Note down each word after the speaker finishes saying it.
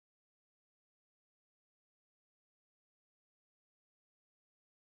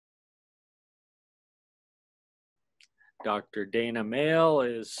Dr. Dana Mail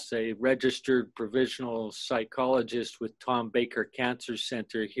is a registered provisional psychologist with Tom Baker Cancer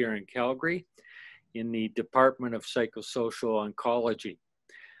Center here in Calgary in the Department of Psychosocial Oncology.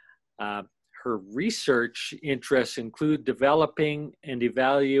 Her research interests include developing and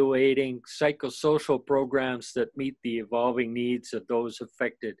evaluating psychosocial programs that meet the evolving needs of those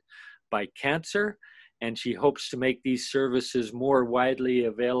affected by cancer, and she hopes to make these services more widely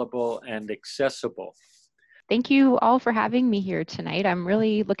available and accessible. Thank you all for having me here tonight. I'm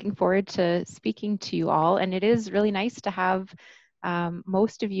really looking forward to speaking to you all, and it is really nice to have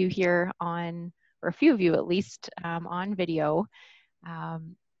most of you here on, or a few of you at least, on video.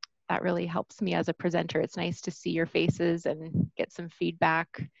 That really helps me as a presenter. It's nice to see your faces and get some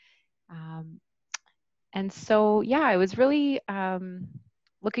feedback. And so, yeah, I was really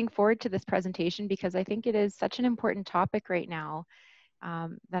looking forward to this presentation because I think it is such an important topic right now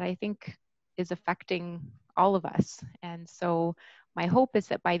that I think is affecting all of us. And so my hope is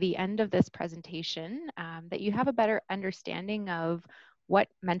that by the end of this presentation, that you have a better understanding of what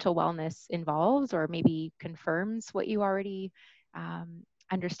mental wellness involves, or maybe confirms what you already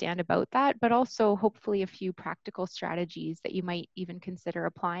understand about that, but also hopefully a few practical strategies that you might even consider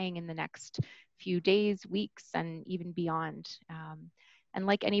applying in the next few days, weeks, and even beyond. And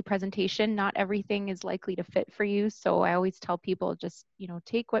like any presentation, not everything is likely to fit for you. So I always tell people just,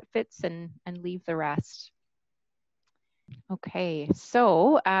 take what fits and leave the rest. Okay,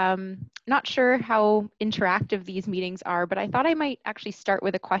 so not sure how interactive these meetings are, but I thought I might actually start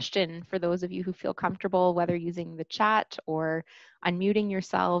with a question for those of you who feel comfortable, whether using the chat or unmuting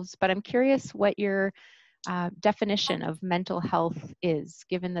yourselves. But I'm curious what your definition of mental health is,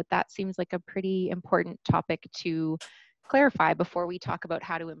 given that that seems like a pretty important topic to clarify before we talk about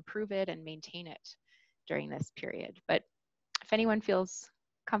how to improve it and maintain it during this period. But if anyone feels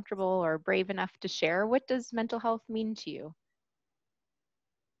comfortable or brave enough to share, what does mental health mean to you?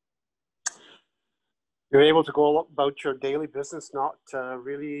 You're able to go about your daily business, not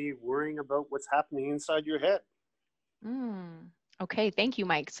really worrying about what's happening inside your head. Okay, thank you,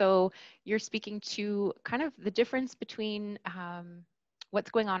 Mike. So you're speaking to kind of the difference between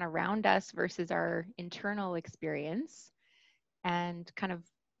what's going on around us versus our internal experience, and kind of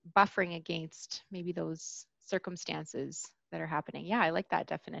buffering against maybe those circumstances that are happening. Yeah, I like that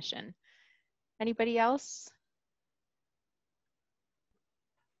definition. Anybody else?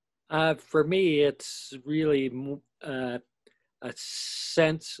 For me, it's really a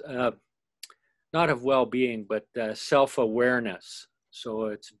sense of, not of well-being, but self-awareness. So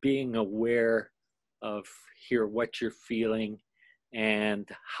it's being aware of what you're feeling and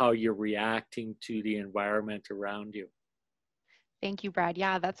how you're reacting to the environment around you. Thank you, Brad.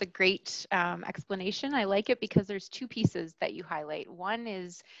 Yeah, that's a great explanation. I like it because there's two pieces that you highlight. One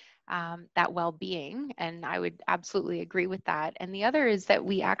is that well-being, and I would absolutely agree with that. And the other is that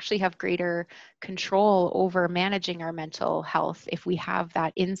we actually have greater control over managing our mental health if we have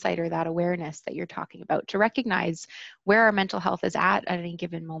that insight or that awareness that you're talking about, to recognize where our mental health is at any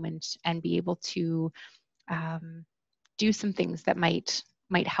given moment and be able to do some things that might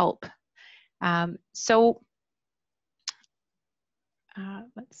help.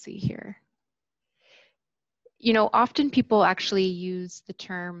 Let's see here. Often people actually use the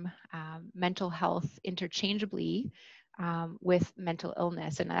term mental health interchangeably with mental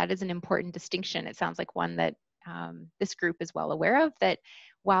illness, and that is an important distinction. It sounds like one that this group is well aware of, that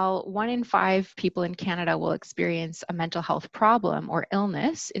while 1 in 5 people in Canada will experience a mental health problem or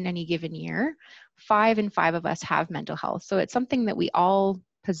illness in any given year, 5 in 5 of us have mental health. So it's something that we all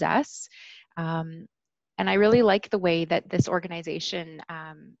possess. And I really like the way that this organization,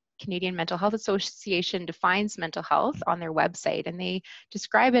 Canadian Mental Health Association, defines mental health on their website. And they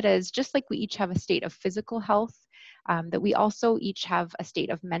describe it as, just like we each have a state of physical health, that we also each have a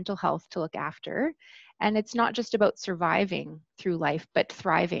state of mental health to look after. And it's not just about surviving through life, but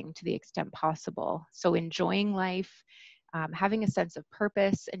thriving to the extent possible. So enjoying life, having a sense of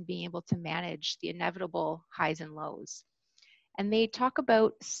purpose, and being able to manage the inevitable highs and lows. And they talk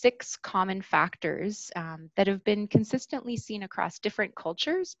about 6 common factors that have been consistently seen across different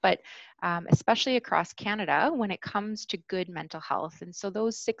cultures, but especially across Canada when it comes to good mental health. And so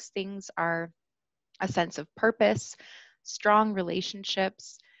those 6 things are a sense of purpose, strong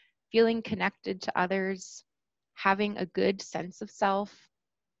relationships, feeling connected to others, having a good sense of self,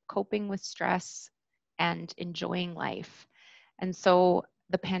 coping with stress, and enjoying life. And so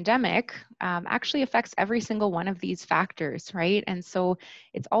the pandemic actually affects every single one of these factors, right? And so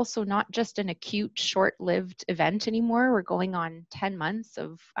it's also not just an acute, short-lived event anymore. We're going on 10 months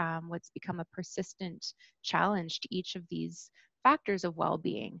of what's become a persistent challenge to each of these factors of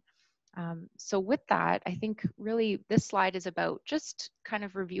well-being. So with that, I think really this slide is about just kind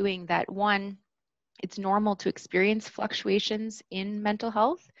of reviewing that, one, it's normal to experience fluctuations in mental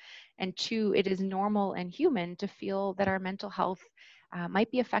health, and two, it is normal and human to feel that our mental health might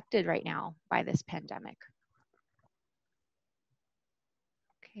be affected right now by this pandemic.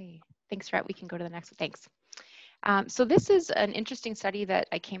 Okay, thanks, Rhett. We can go to the next one. Thanks. So this is an interesting study that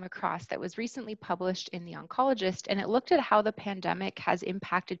I came across that was recently published in The Oncologist, and it looked at how the pandemic has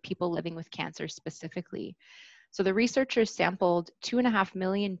impacted people living with cancer specifically. So the researchers sampled 2.5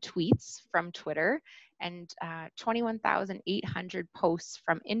 million tweets from Twitter and 21,800 posts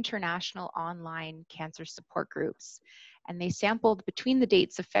from international online cancer support groups. And they sampled between the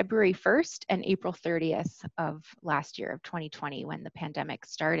dates of February 1st and April 30th of last year, of 2020, when the pandemic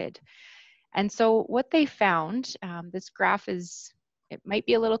started. And so what they found, this graph is, it might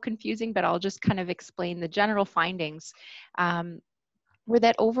be a little confusing, but I'll just kind of explain the general findings, were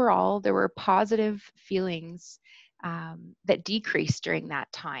that overall there were positive feelings that decreased during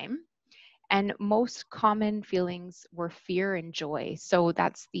that time. And most common feelings were fear and joy. So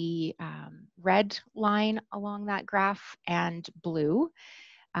that's the red line along that graph and blue.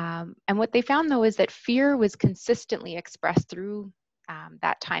 And what they found, though, is that fear was consistently expressed through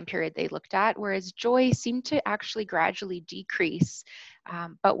that time period they looked at, whereas joy seemed to actually gradually decrease,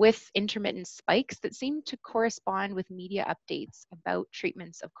 but with intermittent spikes that seemed to correspond with media updates about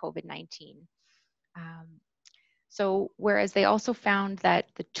treatments of COVID-19. So whereas they also found that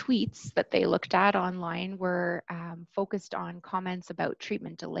the tweets that they looked at online were focused on comments about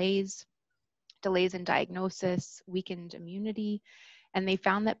treatment delays, delays in diagnosis, weakened immunity, and they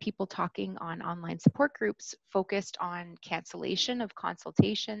found that people talking on online support groups focused on cancellation of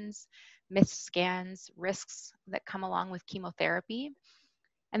consultations, missed scans, risks that come along with chemotherapy.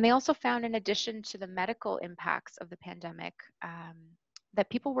 And they also found, in addition to the medical impacts of the pandemic, that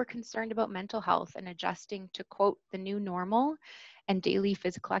people were concerned about mental health and adjusting to, quote, the new normal and daily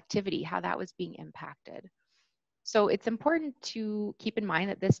physical activity, how that was being impacted. So it's important to keep in mind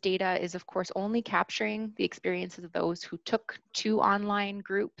that this data is, of course, only capturing the experiences of those who took to online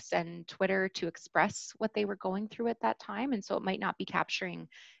groups and Twitter to express what they were going through at that time. And so it might not be capturing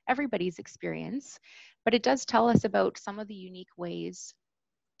everybody's experience, but it does tell us about some of the unique ways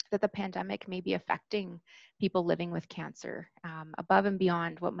that the pandemic may be affecting people living with cancer, above and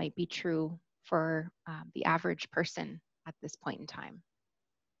beyond what might be true for the average person at this point in time.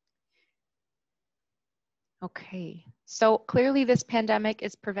 Okay, so clearly this pandemic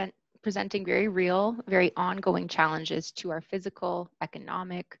is presenting very real, very ongoing challenges to our physical,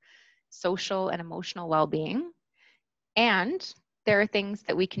 economic, social, and emotional well-being. And there are things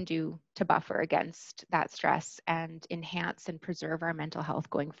that we can do to buffer against that stress and enhance and preserve our mental health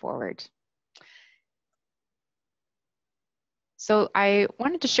going forward. So I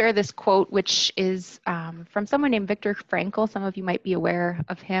wanted to share this quote, which is from someone named Viktor Frankl. Some of you might be aware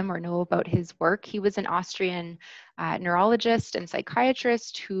of him or know about his work. He was an Austrian neurologist and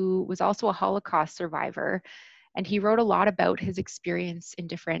psychiatrist who was also a Holocaust survivor. And he wrote a lot about his experience in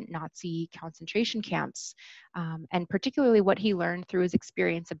different Nazi concentration camps, and particularly what he learned through his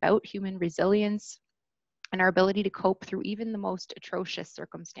experience about human resilience and our ability to cope through even the most atrocious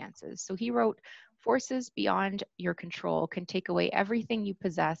circumstances. So he wrote, "Forces beyond your control can take away everything you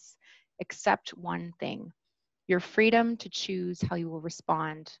possess except one thing, your freedom to choose how you will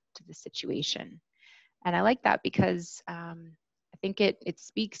respond to the situation." And I like that because I think it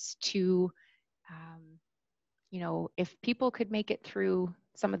speaks to, you know, if people could make it through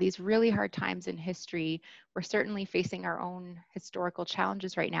some of these really hard times in history, we're certainly facing our own historical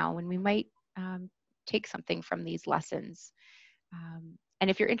challenges right now when we might take something from these lessons. And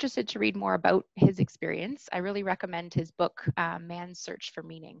if you're interested to read more about his experience, I really recommend his book, Man's Search for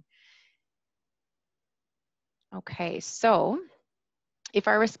Meaning. Okay, so if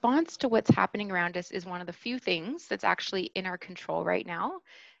our response to what's happening around us is one of the few things that's actually in our control right now,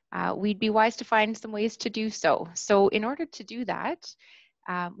 we'd be wise to find some ways to do so. So in order to do that,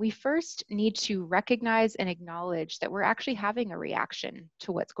 we first need to recognize and acknowledge that we're actually having a reaction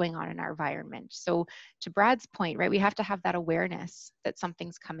to what's going on in our environment. So to Brad's point, right, we have to have that awareness that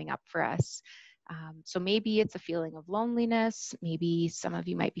something's coming up for us. So maybe it's a feeling of loneliness. Maybe some of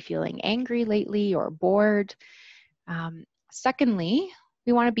you might be feeling angry lately or bored. Secondly,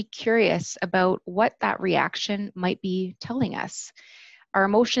 we want to be curious about what that reaction might be telling us. Our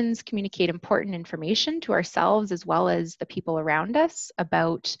emotions communicate important information to ourselves as well as the people around us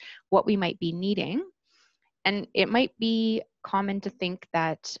about what we might be needing. And it might be common to think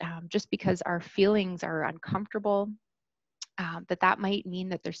that just because our feelings are uncomfortable, that might mean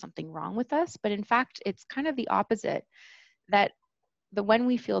that there's something wrong with us. But in fact, it's kind of the opposite, that when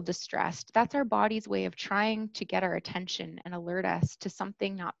we feel distressed, that's our body's way of trying to get our attention and alert us to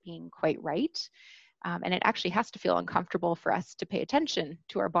something not being quite right. And it actually has to feel uncomfortable for us to pay attention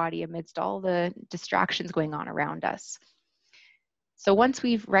to our body amidst all the distractions going on around us. So once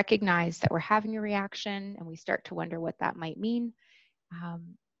we've recognized that we're having a reaction and we start to wonder what that might mean,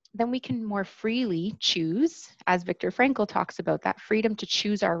 then we can more freely choose, as Viktor Frankl talks about, that freedom to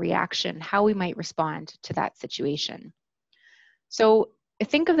choose our reaction, how we might respond to that situation. So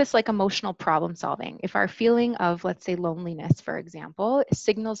think of this like emotional problem solving. If our feeling of, let's say, loneliness, for example,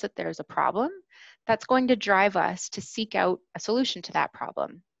 signals that there's a problem, that's going to drive us to seek out a solution to that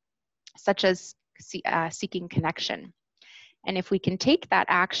problem, such as seeking connection. And if we can take that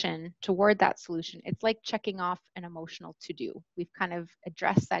action toward that solution, it's like checking off an emotional to-do. We've kind of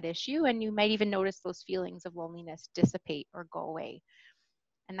addressed that issue, and you might even notice those feelings of loneliness dissipate or go away.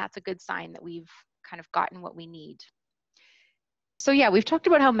 And that's a good sign that we've kind of gotten what we need. So yeah, we've talked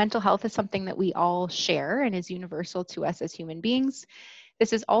about how mental health is something that we all share and is universal to us as human beings.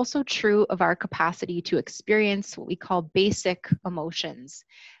 This is also true of our capacity to experience what we call basic emotions.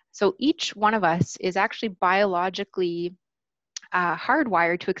 So each one of us is actually biologically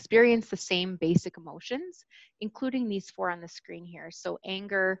hardwired to experience the same basic emotions, including these 4 on the screen here. So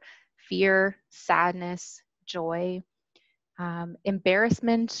anger, fear, sadness, joy,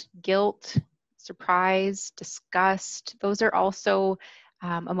 embarrassment, guilt, surprise, disgust. Those are also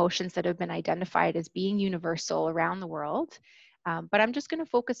emotions that have been identified as being universal around the world. But I'm just going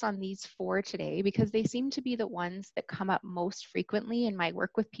to focus on these 4 today because they seem to be the ones that come up most frequently in my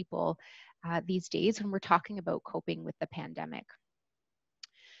work with people these days when we're talking about coping with the pandemic.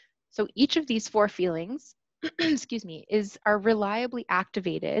 So each of these 4 feelings, excuse me, are reliably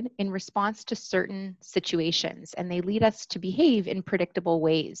activated in response to certain situations, and they lead us to behave in predictable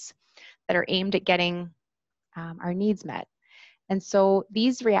ways that are aimed at getting our needs met. And so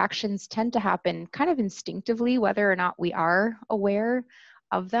these reactions tend to happen kind of instinctively, whether or not we are aware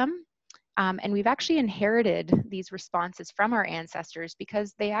of them. And we've actually inherited these responses from our ancestors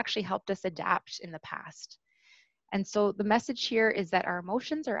because they actually helped us adapt in the past. And so the message here is that our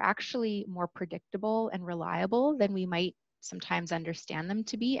emotions are actually more predictable and reliable than we might sometimes understand them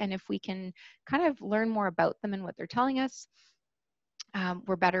to be. And if we can kind of learn more about them and what they're telling us,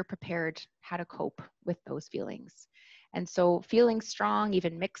 we're better prepared how to cope with those feelings. And so feeling strong,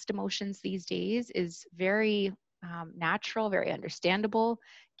 even mixed emotions these days is very natural, very understandable,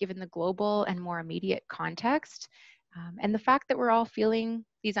 given the global and more immediate context. And the fact that we're all feeling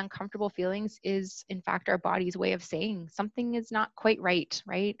these uncomfortable feelings is, in fact, our body's way of saying something is not quite right,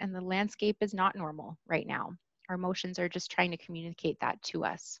 right? And the landscape is not normal right now. Our emotions are just trying to communicate that to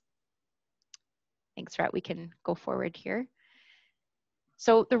us. Thanks, Rhett. We can go forward here.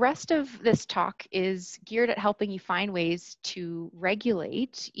 So the rest of this talk is geared at helping you find ways to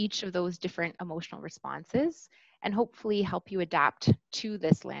regulate each of those different emotional responses and hopefully help you adapt to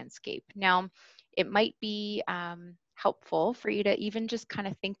this landscape. Now, it might be helpful for you to even just kind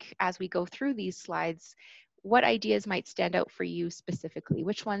of think as we go through these slides, what ideas might stand out for you specifically?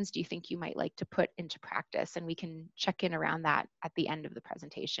 Which ones do you think you might like to put into practice? And we can check in around that at the end of the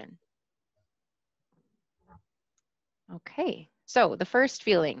presentation. Okay, so the first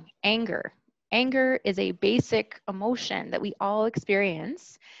feeling, anger. Anger is a basic emotion that we all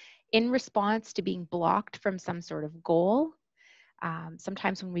experience in response to being blocked from some sort of goal.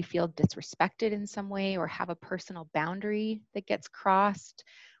 Sometimes when we feel disrespected in some way or have a personal boundary that gets crossed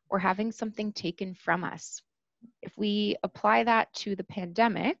or having something taken from us. If we apply that to the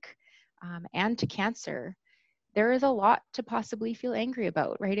pandemic and to cancer, there is a lot to possibly feel angry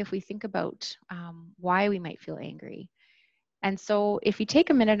about, right? If we think about why we might feel angry. And so if you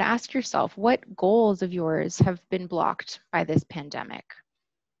take a minute and ask yourself, what goals of yours have been blocked by this pandemic,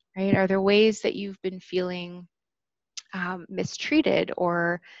 right? Are there ways that you've been feeling mistreated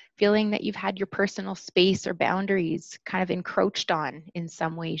or feeling that you've had your personal space or boundaries kind of encroached on in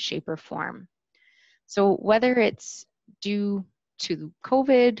some way, shape, or form? So whether it's due to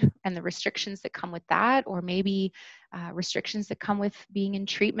COVID and the restrictions that come with that, or maybe restrictions that come with being in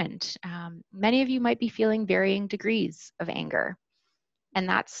treatment. Many of you might be feeling varying degrees of anger, and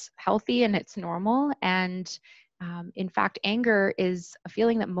that's healthy and it's normal. And in fact, anger is a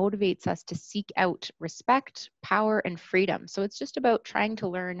feeling that motivates us to seek out respect, power, and freedom. So it's just about trying to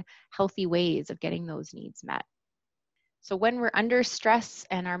learn healthy ways of getting those needs met. So when we're under stress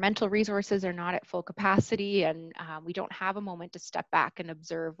and our mental resources are not at full capacity and we don't have a moment to step back and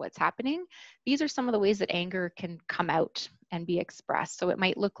observe what's happening, these are some of the ways that anger can come out and be expressed. So it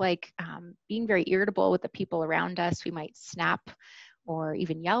might look like being very irritable with the people around us. We might snap or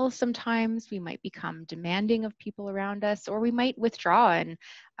even yell sometimes. We might become demanding of people around us, or we might withdraw and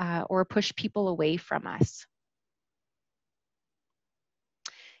or push people away from us.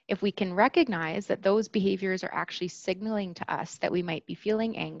 If we can recognize that those behaviors are actually signaling to us that we might be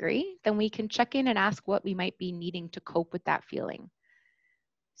feeling angry, then we can check in and ask what we might be needing to cope with that feeling.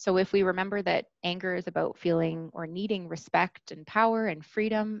 So if we remember that anger is about feeling or needing respect and power and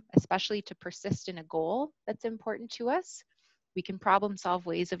freedom, especially to persist in a goal that's important to us, we can problem solve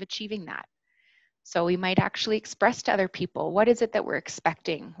ways of achieving that. So we might actually express to other people, what is it that we're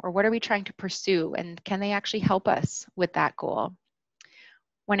expecting, or what are we trying to pursue, and can they actually help us with that goal?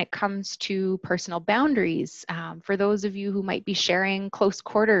 When it comes to personal boundaries, for those of you who might be sharing close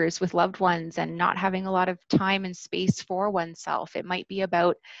quarters with loved ones and not having a lot of time and space for oneself, it might be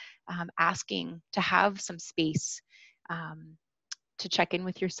about asking to have some space to check in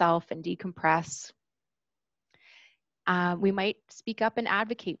with yourself and decompress. We might speak up and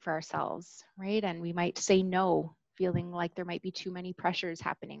advocate for ourselves, right? And we might say no, feeling like there might be too many pressures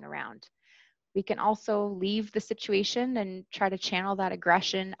happening around. We can also leave the situation and try to channel that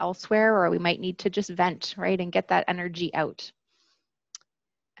aggression elsewhere, or we might need to just vent, right, and get that energy out.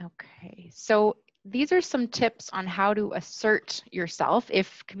 Okay, so these are some tips on how to assert yourself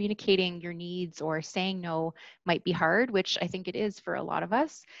if communicating your needs or saying no might be hard, which I think it is for a lot of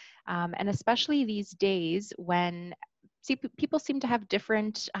us. And especially these days when people seem to have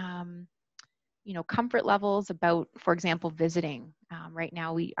different comfort levels about, for example, visiting. Right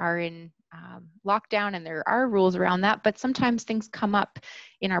now we are in lockdown and there are rules around that, but sometimes things come up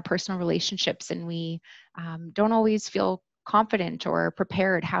in our personal relationships and we don't always feel confident or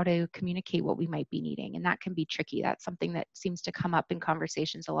prepared how to communicate what we might be needing. And that can be tricky. That's something that seems to come up in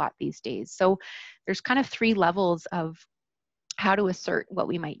conversations a lot these days. So there's kind of 3 levels of how to assert what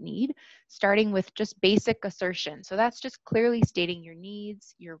we might need, starting with just basic assertion. So that's just clearly stating your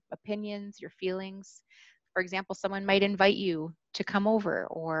needs, your opinions, your feelings. For example, someone might invite you to come over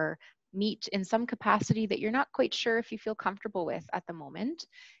or meet in some capacity that you're not quite sure if you feel comfortable with at the moment.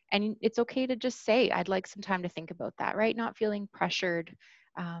 And it's okay to just say, I'd like some time to think about that, right? Not feeling pressured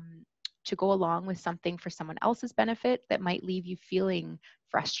to go along with something for someone else's benefit that might leave you feeling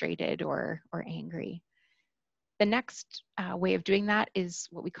frustrated or angry. The next way of doing that is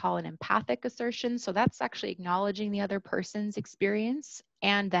what we call an empathic assertion. So that's actually acknowledging the other person's experience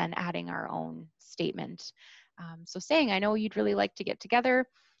and then adding our own statement. So saying, I know you'd really like to get together,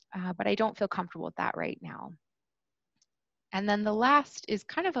 but I don't feel comfortable with that right now. And then the last is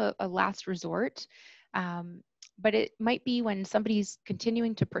kind of a last resort, but it might be when somebody's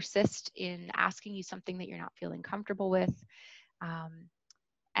continuing to persist in asking you something that you're not feeling comfortable with.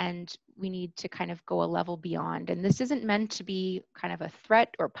 And we need to kind of go a level beyond. And this isn't meant to be kind of a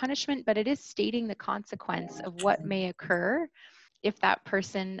threat or punishment, but it is stating the consequence of what may occur if that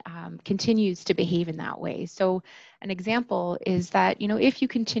person continues to behave in that way. So an example is that, if you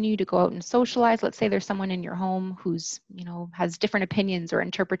continue to go out and socialize, let's say there's someone in your home who's, has different opinions or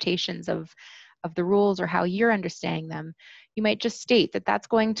interpretations of the rules or how you're understanding them, you might just state that that's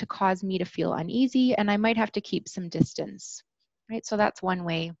going to cause me to feel uneasy and I might have to keep some distance. Right? So that's one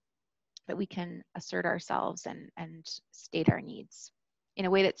way that we can assert ourselves and state our needs in a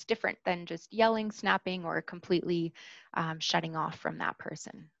way that's different than just yelling, snapping, or completely shutting off from that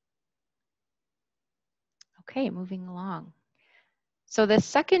person. Okay, moving along. So the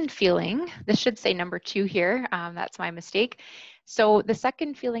second feeling, this should say number 2 here, that's my mistake. So the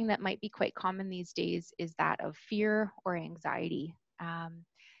second feeling that might be quite common these days is that of fear or anxiety.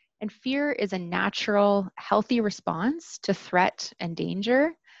 And fear is a natural, healthy response to threat and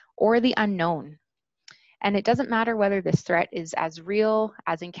danger or the unknown. And it doesn't matter whether this threat is as real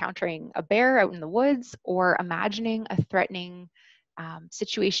as encountering a bear out in the woods or imagining a threatening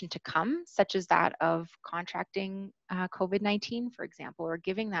situation to come, such as that of contracting COVID-19, for example, or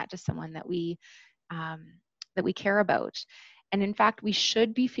giving that to someone that we care about. And in fact, we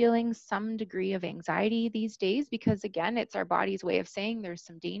should be feeling some degree of anxiety these days because, again, it's our body's way of saying there's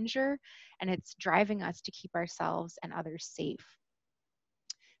some danger and it's driving us to keep ourselves and others safe.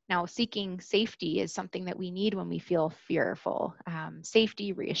 Now, seeking safety is something that we need when we feel fearful.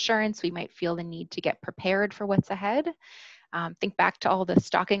 Safety, reassurance, we might feel the need to get prepared for what's ahead. Think back to all the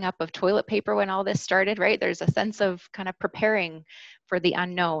stocking up of toilet paper when all this started, right? There's a sense of kind of preparing for the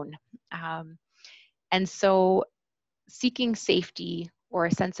unknown. And so seeking safety or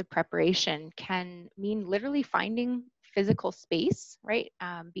a sense of preparation can mean literally finding physical space, right?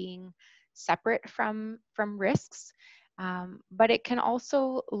 Being separate from risks. But it can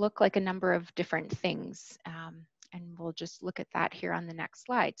also look like a number of different things. And we'll just look at that here on the next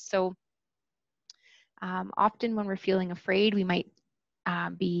slide. So often when we're feeling afraid, we might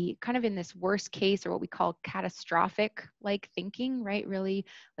be kind of in this worst case, or what we call catastrophic like thinking, right? Really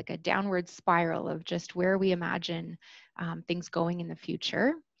like a downward spiral of just where we imagine things going in the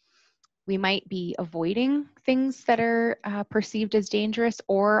future. We might be avoiding things that are perceived as dangerous,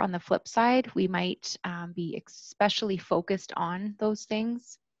 or on the flip side, we might be especially focused on those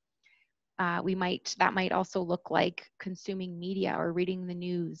things. That might also look like consuming media or reading the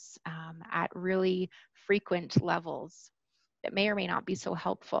news at really frequent levels that may or may not be so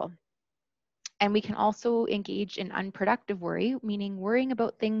helpful. And we can also engage in unproductive worry, meaning worrying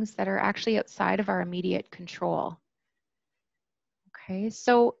about things that are actually outside of our immediate control. Okay,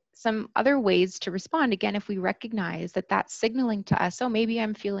 so some other ways to respond, again, if we recognize that that's signaling to us, oh, maybe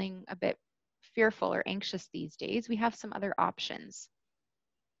I'm feeling a bit fearful or anxious these days, we have some other options.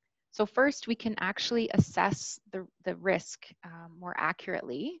 So first, we can actually assess the risk more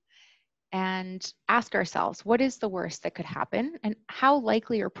accurately and ask ourselves, what is the worst that could happen, and how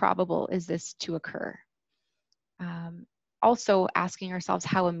likely or probable is this to occur? Also asking ourselves,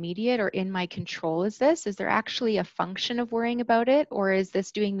 how immediate or in my control is this? Is there actually a function of worrying about it, or is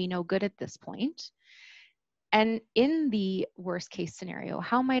this doing me no good at this point? And in the worst case scenario,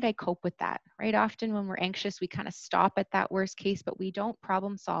 how might I cope with that, right? Often when we're anxious, we kind of stop at that worst case, but we don't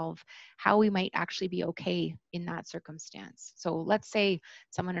problem solve how we might actually be okay in that circumstance. So let's say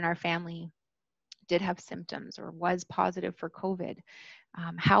someone in our family did have symptoms or was positive for COVID.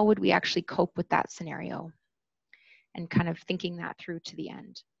 How would we actually cope with that scenario? And kind of thinking that through to the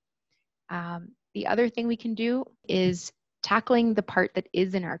end. The other thing we can do is tackling the part that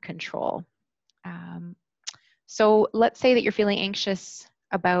is in our control. So let's say that you're feeling anxious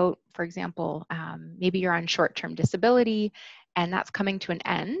about, for example, maybe you're on short-term disability and that's coming to an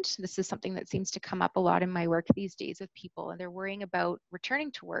end. This is something that seems to come up a lot in my work these days with people, and they're worrying about returning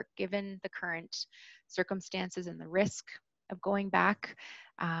to work given the current circumstances and the risk of going back.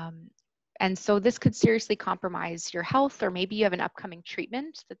 And so this could seriously compromise your health, or maybe you have an upcoming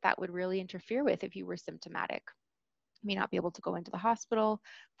treatment that would really interfere with if you were symptomatic. You may not be able to go into the hospital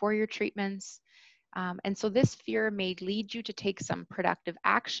for your treatments. And so this fear may lead you to take some productive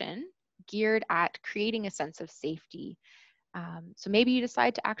action geared at creating a sense of safety. So maybe you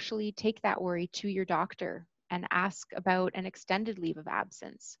decide to actually take that worry to your doctor and ask about an extended leave of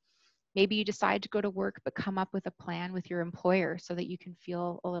absence. Maybe you decide to go to work, but come up with a plan with your employer so that you can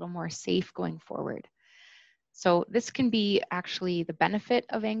feel a little more safe going forward. So this can be actually the benefit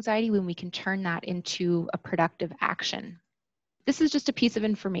of anxiety when we can turn that into a productive action. This is just a piece of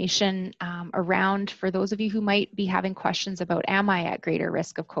information around for those of you who might be having questions about, am I at greater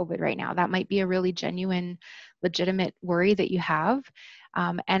risk of COVID right now? That might be a really genuine, legitimate worry that you have.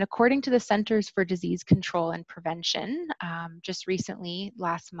 And according to the Centers for Disease Control and Prevention, just recently,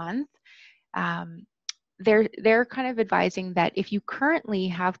 last month, they're kind of advising that if you currently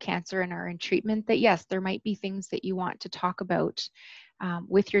have cancer and are in treatment, that yes, there might be things that you want to talk about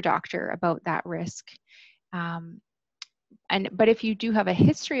with your doctor about that risk. But if you do have a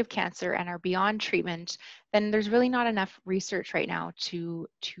history of cancer and are beyond treatment, then there's really not enough research right now to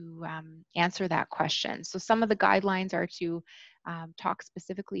answer that question. So some of the guidelines are to talk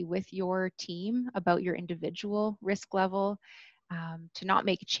specifically with your team about your individual risk level, to not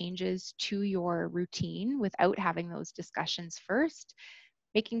make changes to your routine without having those discussions first,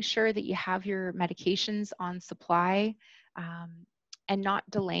 making sure that you have your medications on supply, and not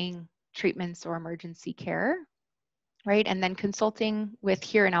delaying treatments or emergency care. Right, and then consulting with,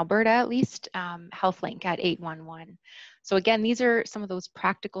 here in Alberta at least, HealthLink at 811. So again, these are some of those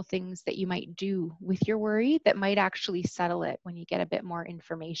practical things that you might do with your worry that might actually settle it when you get a bit more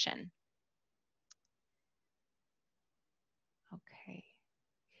information. Okay.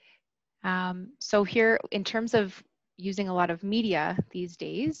 So here, in terms of using a lot of media these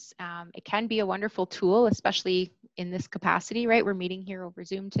days, it can be a wonderful tool, especially in this capacity, right? We're meeting here over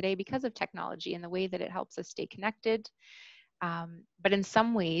Zoom today because of technology and the way that it helps us stay connected. But in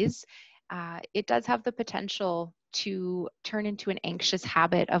some ways, it does have the potential to turn into an anxious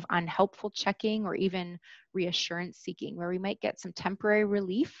habit of unhelpful checking or even reassurance seeking, where we might get some temporary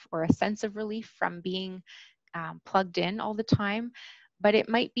relief or a sense of relief from being plugged in all the time, but it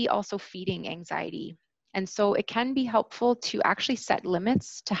might be also feeding anxiety. And so it can be helpful to actually set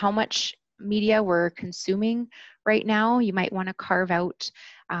limits to how much media we're consuming right now. You might want to carve out,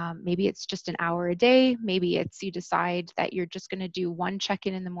 maybe it's just an hour a day. Maybe it's you decide that you're just going to do one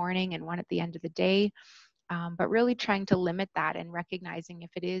check-in in the morning and one at the end of the day. But really trying to limit that and recognizing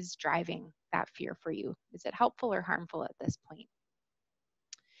if it is driving that fear for you. Is it helpful or harmful at this point?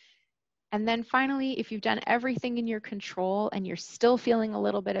 And then finally, if you've done everything in your control and you're still feeling a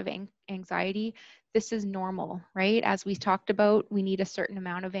little bit of anxiety, this is normal, right? As we talked about, we need a certain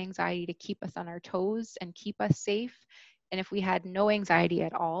amount of anxiety to keep us on our toes and keep us safe. And if we had no anxiety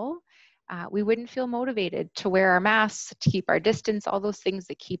at all, we wouldn't feel motivated to wear our masks, to keep our distance, all those things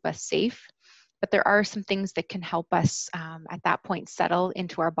that keep us safe. But there are some things that can help us at that point settle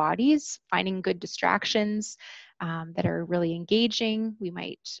into our bodies, finding good distractions that are really engaging. We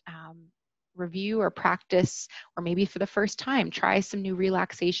might review or practice, or maybe for the first time, try some new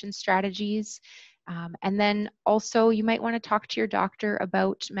relaxation strategies. And then also you might want to talk to your doctor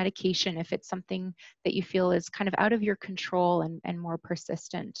about medication if it's something that you feel is kind of out of your control and more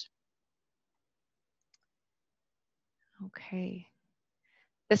persistent. Okay.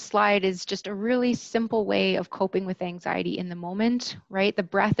 This slide is just a really simple way of coping with anxiety in the moment, right? The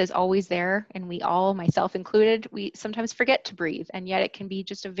breath is always there, and we all, myself included, we sometimes forget to breathe, and yet it can be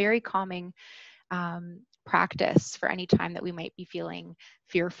just a very calming practice for any time that we might be feeling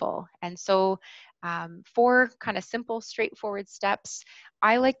fearful. And so 4 kind of simple, straightforward steps.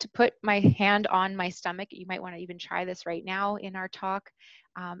 I like to put my hand on my stomach. You might want to even try this right now in our talk,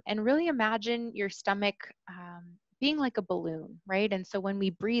 and really imagine your stomach being like a balloon, right? And so when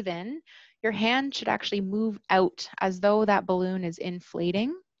we breathe in, your hand should actually move out as though that balloon is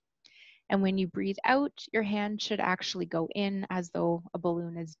inflating. And when you breathe out, your hand should actually go in as though a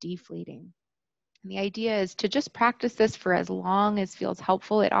balloon is deflating. And the idea is to just practice this for as long as feels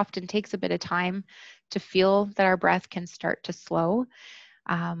helpful. It often takes a bit of time to feel that our breath can start to slow.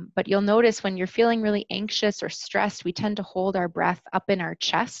 But you'll notice when you're feeling really anxious or stressed, we tend to hold our breath up in our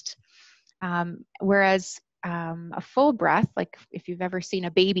chest. Whereas a full breath, like if you've ever seen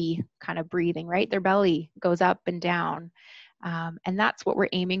a baby kind of breathing, right? Their belly goes up and down. And that's what we're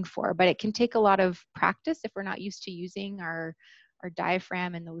aiming for. But it can take a lot of practice if we're not used to using our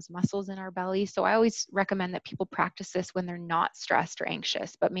diaphragm and those muscles in our belly. So I always recommend that people practice this when they're not stressed or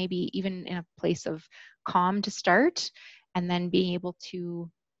anxious, but maybe even in a place of calm to start, and then being able to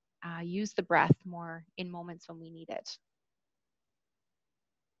use the breath more in moments when we need it.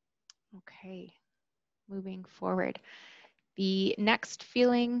 Okay. Moving forward. The next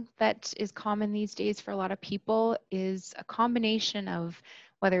feeling that is common these days for a lot of people is a combination of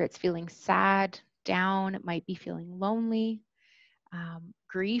whether it's feeling sad, down, it might be feeling lonely.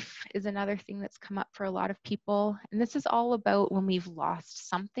 Grief is another thing that's come up for a lot of people. And this is all about when we've lost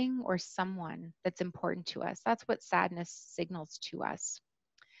something or someone that's important to us. That's what sadness signals to us.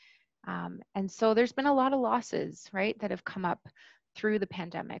 And so there's been a lot of losses, right, that have come up through the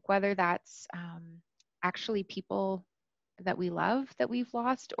pandemic, whether that's actually people that we love that we've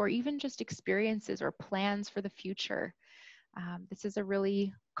lost, or even just experiences or plans for the future. This is a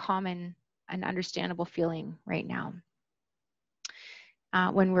really common and understandable feeling right now.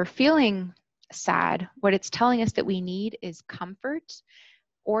 When we're feeling sad, what it's telling us that we need is comfort,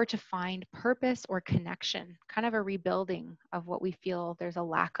 or to find purpose or connection, kind of a rebuilding of what we feel there's a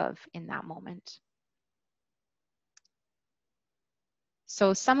lack of in that moment.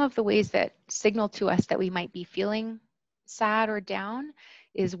 So some of the ways that signal to us that we might be feeling sad or down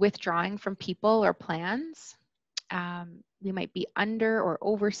is withdrawing from people or plans. We might be under or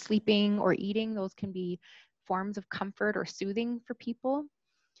oversleeping or eating. Those can be forms of comfort or soothing for people.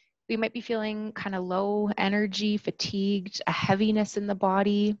 We might be feeling kind of low energy, fatigued, a heaviness in the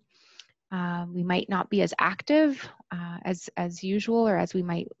body. We might not be as active as usual or as we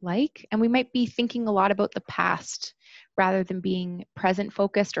might like. And we might be thinking a lot about the past rather than being present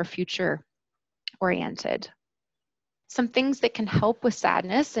focused or future oriented. Some things that can help with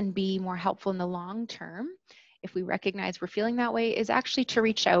sadness and be more helpful in the long term, if we recognize we're feeling that way, is actually to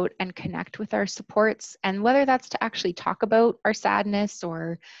reach out and connect with our supports. And whether that's to actually talk about our sadness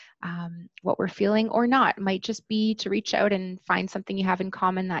or what we're feeling or not, it might just be to reach out and find something you have in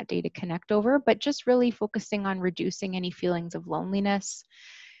common that day to connect over, but just really focusing on reducing any feelings of loneliness.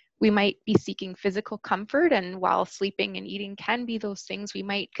 We might be seeking physical comfort, and while sleeping and eating can be those things, we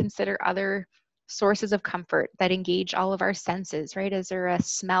might consider other sources of comfort that engage all of our senses, right? Is there a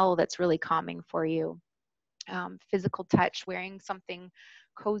smell that's really calming for you? Physical touch, wearing something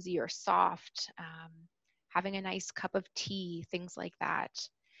cozy or soft, having a nice cup of tea, things like that.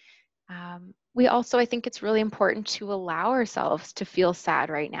 We also, I think it's really important to allow ourselves to feel sad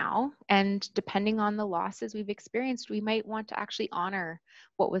right now. And depending on the losses we've experienced, we might want to actually honor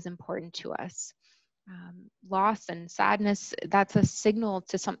what was important to us. Loss and sadness, that's a signal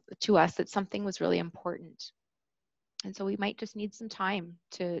to us that something was really important. And so we might just need some time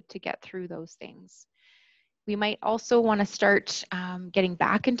to get through those things. We might also want to start getting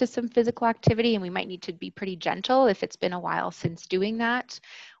back into some physical activity, and we might need to be pretty gentle if it's been a while since doing that,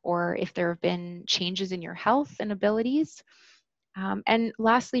 or if there have been changes in your health and abilities. And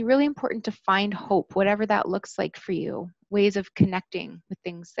lastly, really important to find hope, whatever that looks like for you, ways of connecting with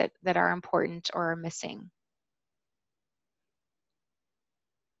things that are important or are missing.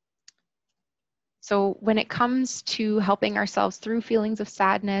 So when it comes to helping ourselves through feelings of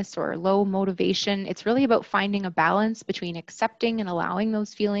sadness or low motivation, it's really about finding a balance between accepting and allowing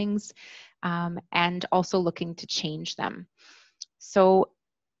those feelings, and also looking to change them. So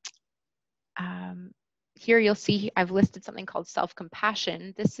here you'll see I've listed something called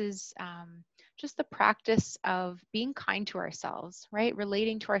self-compassion. This is just the practice of being kind to ourselves, right?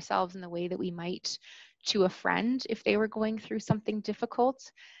 Relating to ourselves in the way that we might to a friend if they were going through something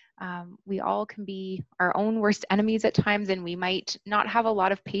difficult. We all can be our own worst enemies at times, and we might not have a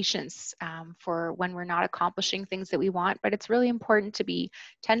lot of patience for when we're not accomplishing things that we want, but it's really important to be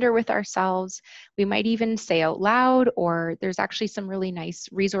tender with ourselves. We might even say out loud, or there's actually some really nice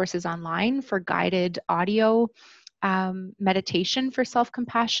resources online for guided audio meditation for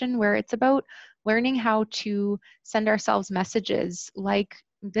self-compassion, where it's about learning how to send ourselves messages like,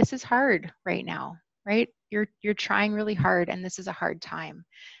 this is hard right now, right? You're trying really hard and this is a hard time.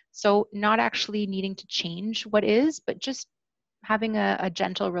 So not actually needing to change what is, but just having a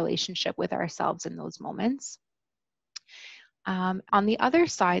gentle relationship with ourselves in those moments. On the other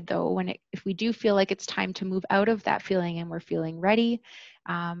side, though, if we do feel like it's time to move out of that feeling and we're feeling ready,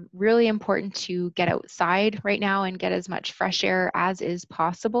 really important to get outside right now and get as much fresh air as is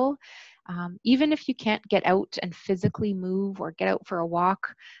possible. Even if you can't get out and physically move or get out for a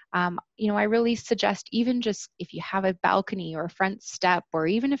walk, I really suggest, even just if you have a balcony or a front step, or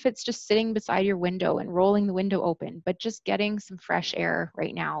even if it's just sitting beside your window and rolling the window open, but just getting some fresh air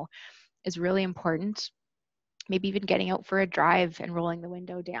right now is really important. Maybe even getting out for a drive and rolling the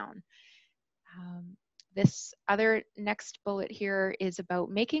window down. This other next bullet here is about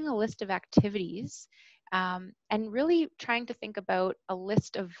making a list of activities, and really trying to think about a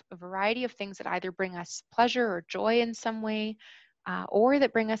list of a variety of things that either bring us pleasure or joy in some way, or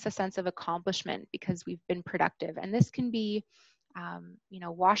that bring us a sense of accomplishment because we've been productive. And this can be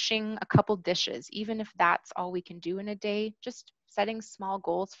washing a couple dishes, even if that's all we can do in a day, just setting small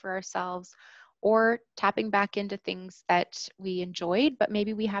goals for ourselves, or tapping back into things that we enjoyed, but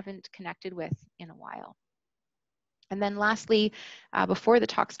maybe we haven't connected with in a while. And then lastly, before the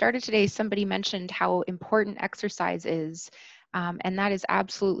talk started today, somebody mentioned how important exercise is. And that is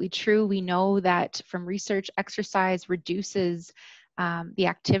absolutely true. We know that from research, exercise reduces the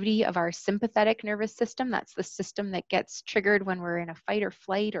activity of our sympathetic nervous system. That's the system that gets triggered when we're in a fight or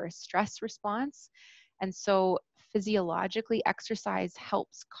flight or a stress response. And so physiologically, exercise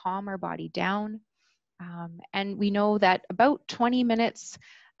helps calm our body down. And we know that about 20 minutes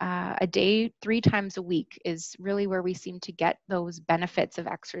a day, 3 times a week is really where we seem to get those benefits of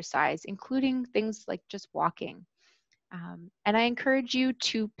exercise, including things like just walking. And I encourage you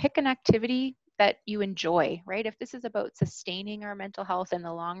to pick an activity that you enjoy, right? If this is about sustaining our mental health in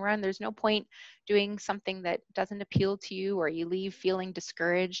the long run, there's no point doing something that doesn't appeal to you or you leave feeling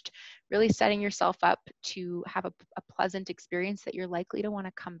discouraged. Really setting yourself up to have a pleasant experience that you're likely to want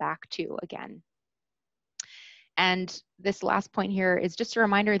to come back to again. And this last point here is just a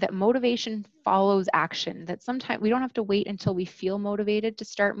reminder that motivation follows action, that sometimes we don't have to wait until we feel motivated to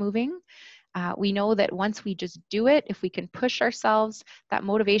start moving. We know that once we just do it, if we can push ourselves, that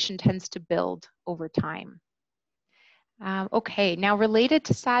motivation tends to build over time. Okay, now related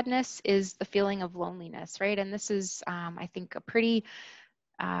to sadness is the feeling of loneliness, right? And this is, I think, a pretty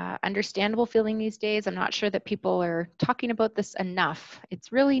understandable feeling these days. I'm not sure that people are talking about this enough.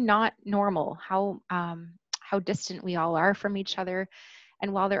 It's really not normal how distant we all are from each other.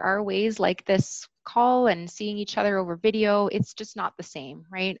 And while there are ways like this call and seeing each other over video, it's just not the same,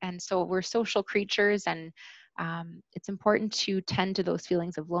 right? And so we're social creatures, and it's important to tend to those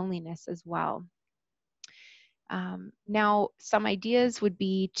feelings of loneliness as well. Now, some ideas would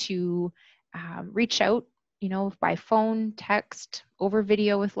be to reach out, by phone, text, over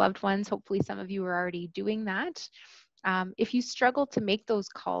video with loved ones. Hopefully some of you are already doing that. If you struggle to make those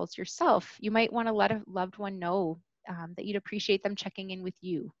calls yourself, you might want to let a loved one know that you'd appreciate them checking in with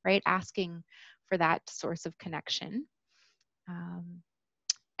you, right? Asking for that source of connection.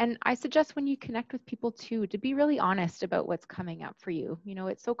 And I suggest when you connect with people too, to be really honest about what's coming up for you.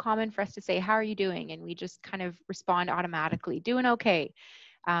 It's so common for us to say, how are you doing? And we just kind of respond automatically, doing okay.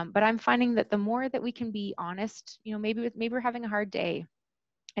 But I'm finding that the more that we can be honest, maybe we're having a hard day.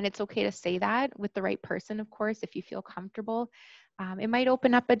 And it's okay to say that with the right person, of course, if you feel comfortable. It might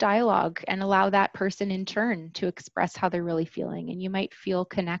open up a dialogue and allow that person in turn to express how they're really feeling. And you might feel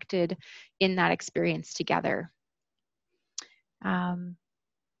connected in that experience together.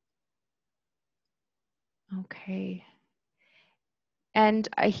 Okay. And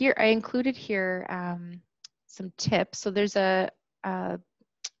I included here some tips. So there's a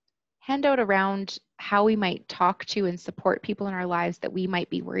handout around how we might talk to and support people in our lives that we might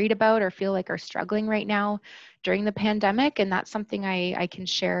be worried about or feel like are struggling right now during the pandemic. And that's something I can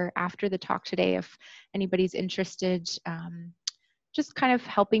share after the talk today if anybody's interested. Just kind of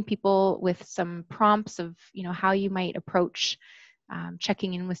helping people with some prompts of, you know, how you might approach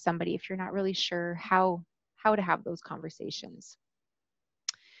checking in with somebody if you're not really sure how to have those conversations.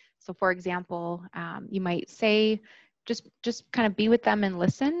 So for example, you might say, just kind of be with them and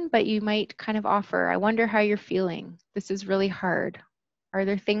listen, but you might kind of offer, I wonder how you're feeling. This is really hard. Are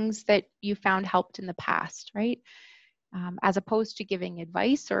there things that you found helped in the past, right? As opposed to giving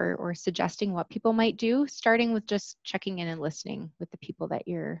advice or suggesting what people might do, starting with just checking in and listening with the people that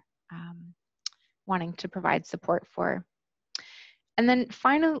you're wanting to provide support for. And then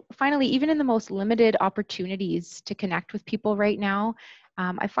finally, even in the most limited opportunities to connect with people right now,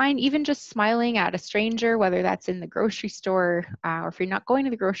 I find even just smiling at a stranger, whether that's in the grocery store or if you're not going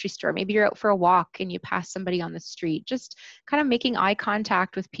to the grocery store, maybe you're out for a walk and you pass somebody on the street, just kind of making eye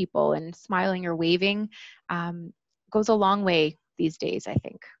contact with people and smiling or waving goes a long way these days, I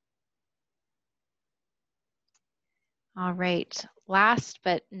think. All right, last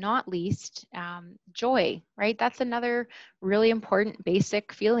but not least, joy, right? That's another really important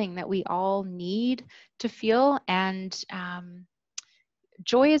basic feeling that we all need to feel. And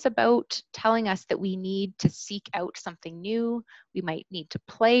joy is about telling us that we need to seek out something new. We might need to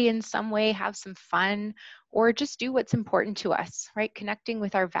play in some way, have some fun, or just do what's important to us, right? Connecting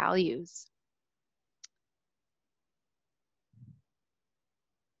with our values.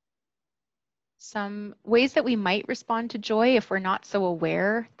 Some ways that we might respond to joy if we're not so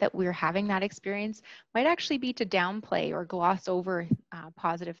aware that we're having that experience might actually be to downplay or gloss over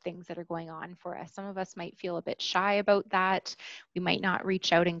positive things that are going on for us. Some of us might feel a bit shy about that. We might not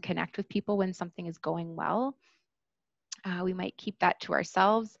reach out and connect with people when something is going well. We might keep that to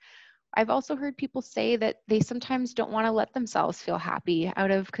ourselves. I've also heard people say that they sometimes don't want to let themselves feel happy out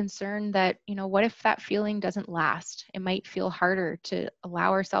of concern that, you know, what if that feeling doesn't last? It might feel harder to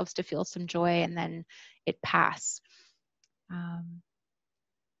allow ourselves to feel some joy and then it pass.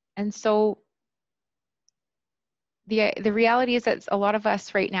 And so the reality is that a lot of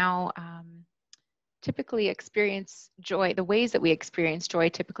us right now typically experience joy. The ways that we experience joy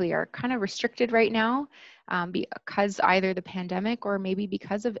typically are kind of restricted right now because either the pandemic or maybe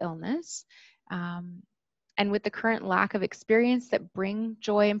because of illness. And with the current lack of experience that bring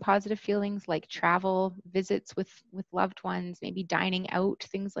joy and positive feelings like travel, visits with loved ones, maybe dining out,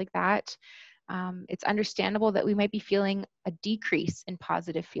 things like that, it's understandable that we might be feeling a decrease in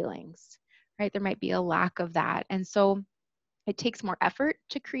positive feelings, right? There might be a lack of that. And so it takes more effort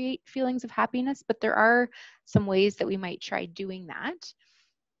to create feelings of happiness, but there are some ways that we might try doing that.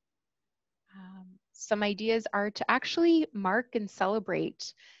 Some ideas are to actually mark and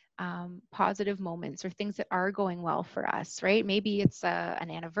celebrate positive moments or things that are going well for us, right? Maybe it's an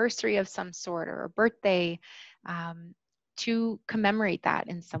anniversary of some sort or a birthday, to commemorate that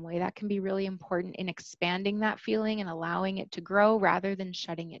in some way. That can be really important in expanding that feeling and allowing it to grow rather than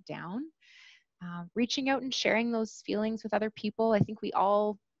shutting it down. Reaching out and sharing those feelings with other people. I think we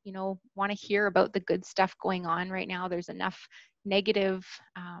all, you know, want to hear about the good stuff going on right now. There's enough negative,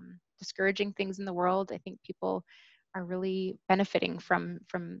 discouraging things in the world. I think people are really benefiting from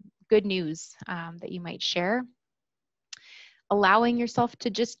good news that you might share. Allowing yourself to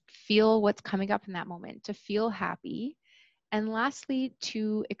just feel what's coming up in that moment, to feel happy. And lastly,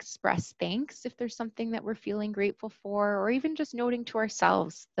 to express thanks if there's something that we're feeling grateful for, or even just noting to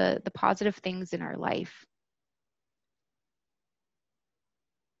ourselves the positive things in our life.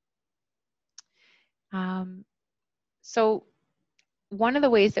 So one of the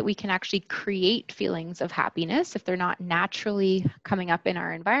ways that we can actually create feelings of happiness, if they're not naturally coming up in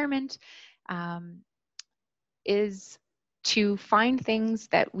our environment, is to find things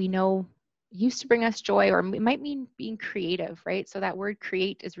that we know used to bring us joy, or it might mean being creative, right? So that word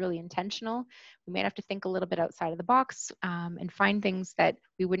create is really intentional. We might have to think a little bit outside of the box and find things that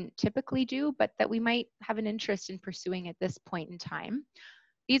we wouldn't typically do, but that we might have an interest in pursuing at this point in time.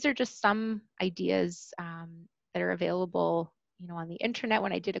 These are just some ideas that are available, you know, on the internet.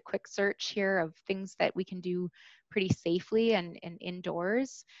 When I did a quick search here of things that we can do pretty safely and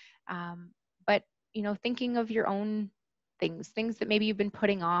indoors, but you know, thinking of your own things that maybe you've been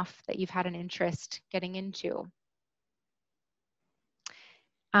putting off that you've had an interest getting into.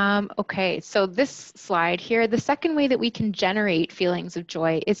 Okay, so this slide here, the second way that we can generate feelings of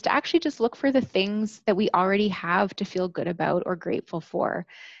joy is to actually just look for the things that we already have to feel good about or grateful for.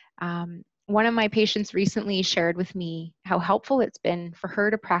 One of my patients recently shared with me how helpful it's been for her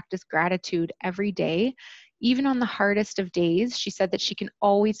to practice gratitude every day. Even on the hardest of days, she said that she can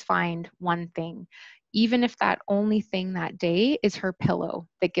always find one thing, even if that only thing that day is her pillow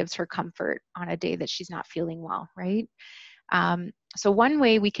that gives her comfort on a day that she's not feeling well, right? So one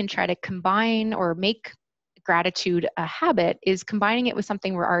way we can try to combine or make gratitude a habit is combining it with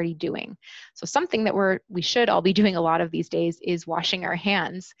something we're already doing. So something that we should all be doing a lot of these days is washing our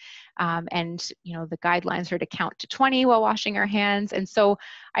hands. And the guidelines are to count to 20 while washing our hands. And so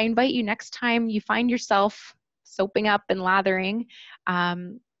I invite you, next time you find yourself soaping up and lathering,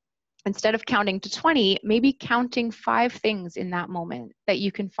 instead of counting to 20, maybe counting 5 things in that moment that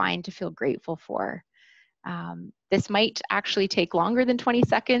you can find to feel grateful for. This might actually take longer than 20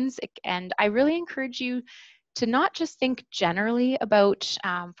 seconds, and I really encourage you to not just think generally about,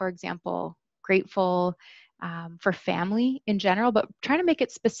 for example, grateful for family in general, but try to make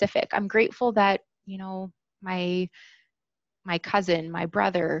it specific. I'm grateful that, my cousin, my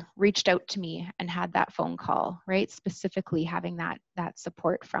brother reached out to me and had that phone call, right? Specifically having that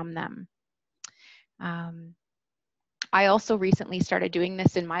support from them. I also recently started doing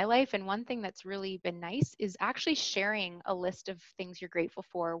this in my life, and one thing that's really been nice is actually sharing a list of things you're grateful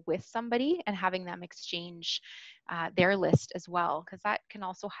for with somebody and having them exchange their list as well, because that can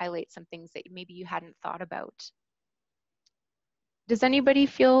also highlight some things that maybe you hadn't thought about. Does anybody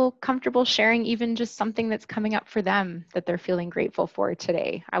feel comfortable sharing even just something that's coming up for them that they're feeling grateful for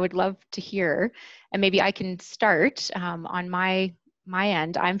today? I would love to hear, and maybe I can start on my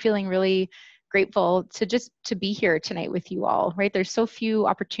end. I'm feeling really grateful to be here tonight with you all, right? There's so few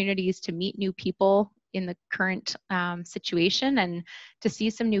opportunities to meet new people in the current situation, and to see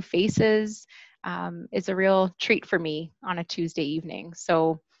some new faces is a real treat for me on a Tuesday evening.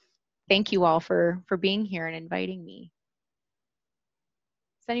 So thank you all for being here and inviting me.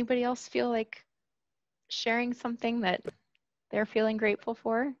 Does anybody else feel like sharing something that they're feeling grateful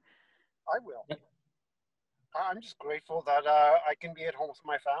for? I will. I'm just grateful that I can be at home with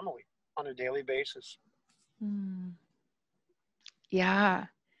my family on a daily basis. Yeah.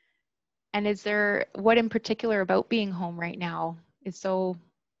 And is there, what in particular about being home right now is so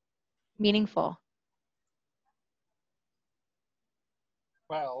meaningful?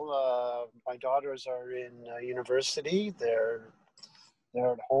 Well, my daughters are in university. They're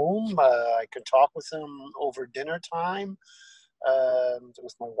at home. I can talk with them over dinner time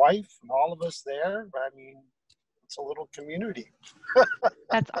with my wife and all of us there. I mean, it's a little community.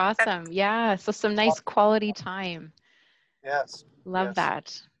 That's awesome. Yeah. So some nice quality time. Yes. Love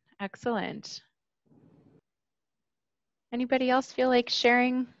that. Excellent. Anybody else feel like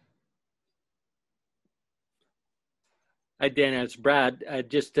sharing? Hi, Dana, it's Brad.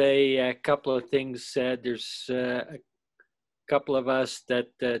 Just a couple of things said. There's a couple of us that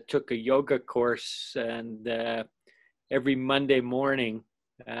took a yoga course, and every Monday morning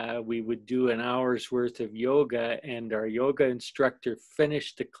we would do an hour's worth of yoga, and our yoga instructor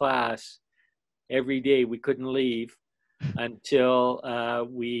finished the class every day. We couldn't leave until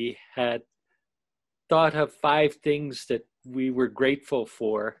we had thought of 5 things that we were grateful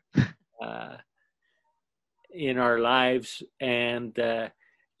for in our lives, and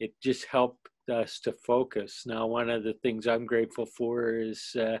it just helped us to focus. Now, one of the things I'm grateful for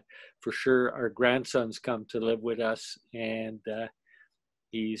is for sure our grandson's come to live with us, and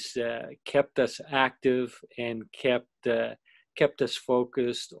he's kept us active and kept us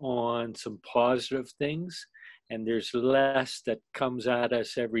focused on some positive things. And there's less that comes at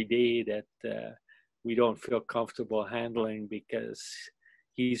us every day that we don't feel comfortable handling, because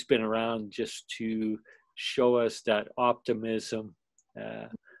he's been around just to show us that optimism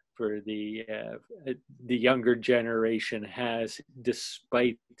for the younger generation has,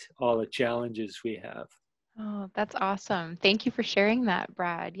 despite all the challenges we have. Oh, that's awesome. Thank you for sharing that,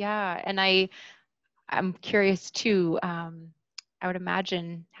 Brad. Yeah. And I'm curious too. I would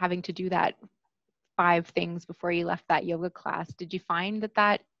imagine having to do that 5 things before you left that yoga class. Did you find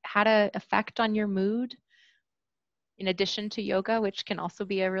that had an effect on your mood in addition to yoga, which can also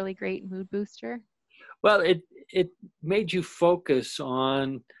be a really great mood booster? Well, it made you focus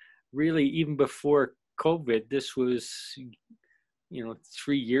on, really, even before COVID. This was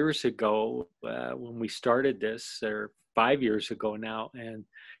 3 years ago when we started this, or 5 years ago now, and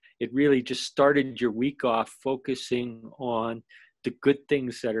it really just started your week off focusing on the good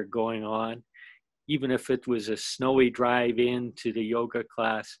things that are going on. Even if it was a snowy drive into the yoga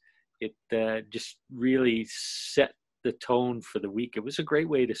class, it just really set the tone for the week. It was a great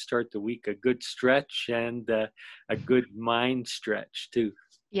way to start the week, a good stretch, and a good mind stretch too.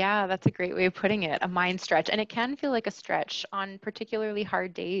 Yeah, that's a great way of putting it, a mind stretch. And it can feel like a stretch on particularly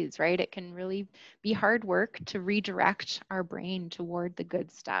hard days, right? It can really be hard work to redirect our brain toward the good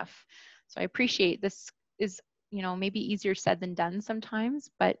stuff. So I appreciate this is, maybe easier said than done sometimes,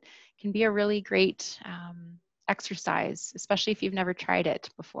 but can be a really great exercise, especially if you've never tried it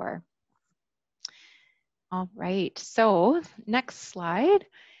before. All right, so next slide.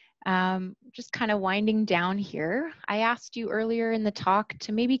 Just kind of winding down here, I asked you earlier in the talk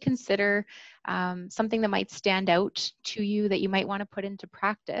to maybe consider something that might stand out to you that you might want to put into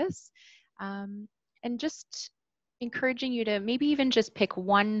practice, and just encouraging you to maybe even just pick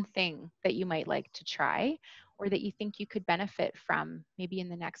one thing that you might like to try or that you think you could benefit from maybe in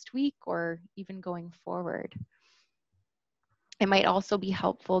the next week or even going forward. It might also be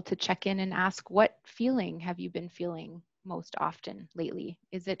helpful to check in and ask, what feeling have you been feeling most often lately?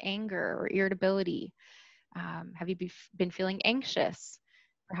 Is it anger or irritability? Have you been feeling anxious,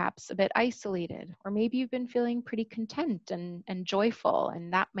 perhaps a bit isolated? Or maybe you've been feeling pretty content and joyful,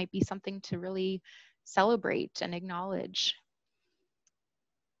 and that might be something to really celebrate and acknowledge.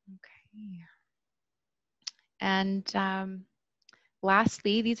 Okay. And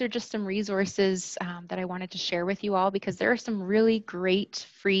lastly, these are just some resources that I wanted to share with you all, because there are some really great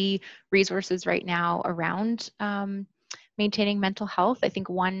free resources right now around maintaining mental health. I think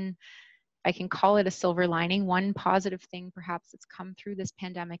one, I can call it a silver lining, one positive thing perhaps that's come through this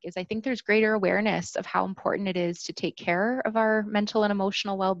pandemic is I think there's greater awareness of how important it is to take care of our mental and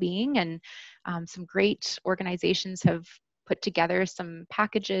emotional well-being. And some great organizations have put together some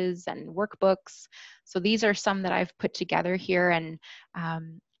packages and workbooks. So these are some that I've put together here, and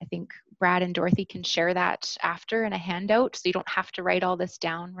I think Brad and Dorothy can share that after in a handout, so you don't have to write all this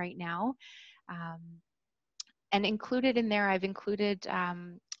down right now. And included in there, I've included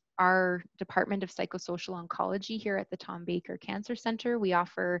our Department of Psychosocial Oncology here at the Tom Baker Cancer Center. We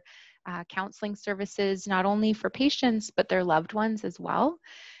offer counseling services not only for patients, but their loved ones as well.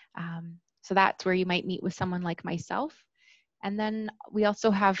 So that's where you might meet with someone like myself. And then we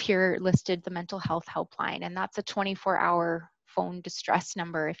also have here listed the mental health helpline, and that's a 24-hour phone distress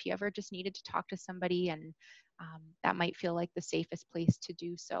number if you ever just needed to talk to somebody, and that might feel like the safest place to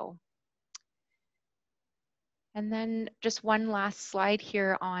do so. And then just one last slide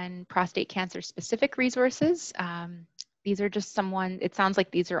here on prostate cancer specific resources. These are just it sounds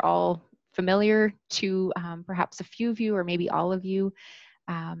like these are all familiar to perhaps a few of you or maybe all of you.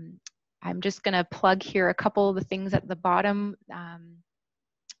 I'm just going to plug here a couple of the things at the bottom,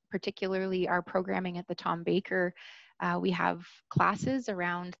 particularly our programming at the Tom Baker. We have classes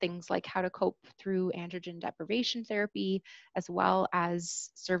around things like how to cope through androgen deprivation therapy, as well as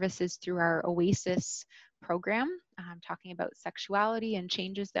services through our Oasis program, talking about sexuality and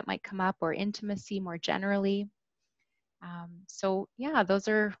changes that might come up, or intimacy more generally. So yeah, those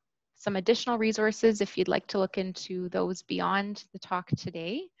are some additional resources if you'd like to look into those beyond the talk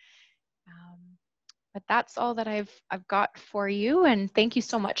today. But that's all that I've got for you, and thank you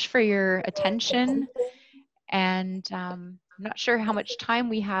so much for your attention. And I'm not sure how much time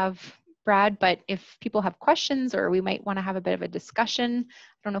we have, Brad, but if people have questions or we might want to have a bit of a discussion,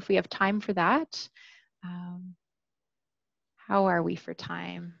 I don't know if we have time for that. How are we for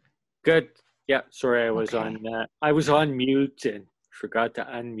time? Good. Yeah, sorry, I was on mute and forgot to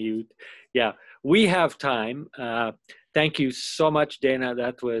unmute. Yeah, we have time. Thank you so much, Dana.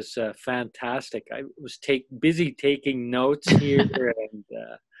 That was fantastic. I was busy taking notes here, and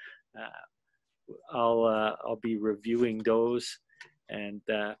I'll be reviewing those. And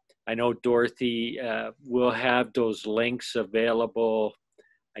I know Dorothy will have those links available,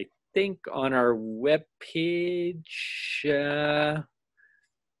 I think, on our webpage.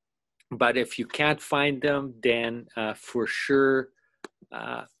 But if you can't find them, then for sure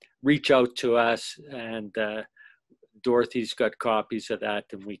reach out to us, and Dorothy's got copies of that,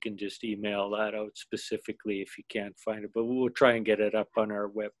 and we can just email that out specifically if you can't find it. But we'll try and get it up on our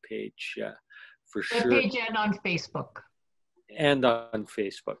webpage for sure. Webpage and on Facebook. And on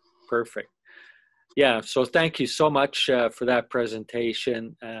Facebook. Perfect. Yeah, so thank you so much for that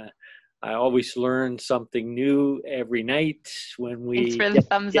presentation. I always learn something new every night when we... Thanks for the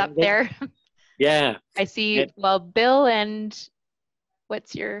thumbs up there. Yeah. I see, well, Bill and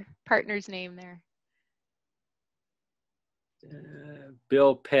what's your partner's name there?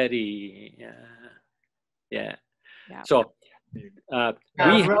 Bill Petty. Yeah. So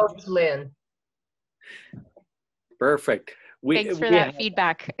Rosalind. Perfect. Thanks for that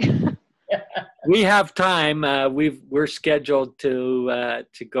feedback. We have time. We're scheduled to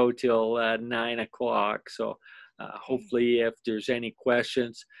go till 9 o'clock. So hopefully, if there's any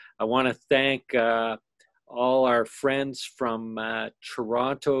questions, I want to thank all our friends from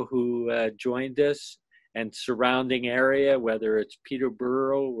Toronto who joined us and surrounding area, whether it's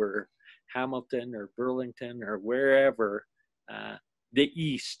Peterborough or Hamilton or Burlington or wherever, the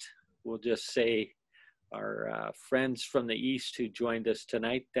East, we'll just say, our friends from the East who joined us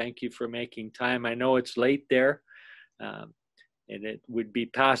tonight. Thank you for making time. I know it's late there, and it would be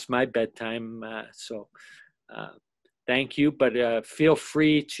past my bedtime, so thank you, but feel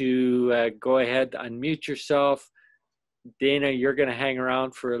free to go ahead, unmute yourself. Dana, you're going to hang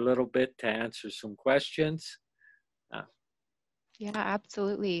around for a little bit to answer some questions. Yeah,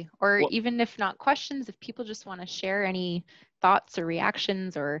 absolutely. Or Well, even if not questions, if people just want to share any thoughts or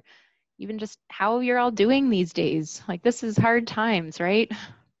reactions, or even just how you're all doing these days. Like, this is hard times, right?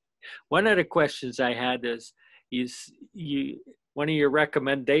 one of the questions I had is, one of your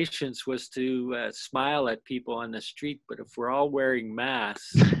recommendations was to smile at people on the street, but if we're all wearing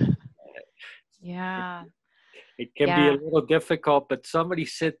masks, Yeah. it can be a little difficult. But somebody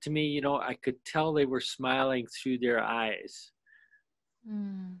said to me, you know, I could tell they were smiling through their eyes.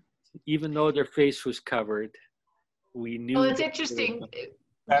 Even though their face was covered, we knew. Well, it's interesting,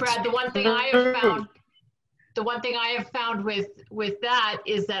 Brad. The one thing I have found with that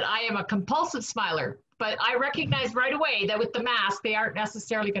is that I am a compulsive smiler, but I recognize right away that with the mask, they aren't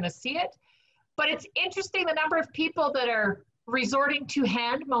necessarily going to see it. But it's interesting the number of people that are resorting to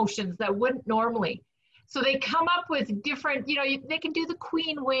hand motions that wouldn't normally. So they come up with different, you know, they can do the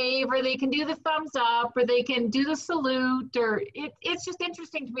queen wave, or they can do the thumbs up, or they can do the salute, or it's just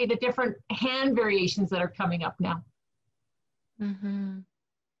interesting to me the different hand variations that are coming up now. Mm-hmm.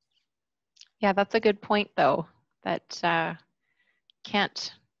 Yeah, that's a good point, though, that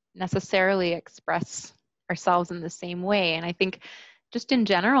can't necessarily express ourselves in the same way. And I think just in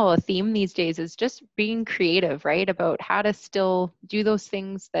general, a theme these days is just being creative, right? About how to still do those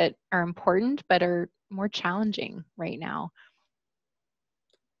things that are important, but are more challenging right now.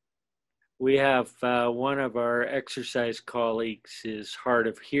 We have one of our exercise colleagues is hard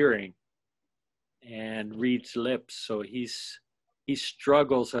of hearing and reads lips, so he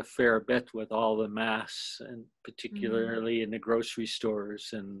struggles a fair bit with all the masks, and particularly in the grocery stores,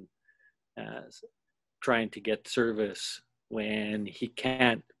 and trying to get service when he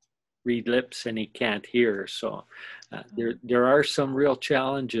can't read lips and he can't hear. So there are some real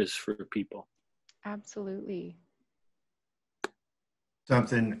challenges for people. Absolutely.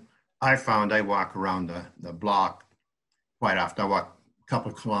 Something I found, I walk around the block quite often. I walk a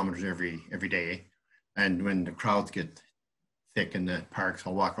couple of kilometers every day. And when the crowds get thick in the parks,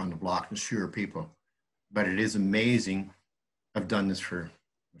 I'll walk around the block and assure people. But it is amazing. I've done this for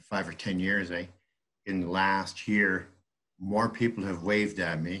 5 or 10 years. In the last year, more people have waved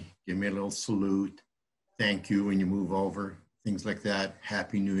at me, give me a little salute, thank you when you move over, things like that.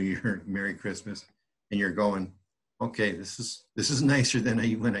 Happy New Year, Merry Christmas. And you're going, okay, this is nicer than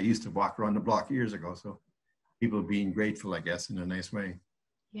when I used to walk around the block years ago. So people being grateful, I guess, in a nice way.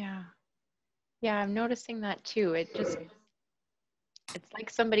 Yeah. Yeah, I'm noticing that too. It's like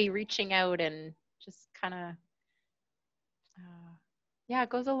somebody reaching out and just kind of, yeah, it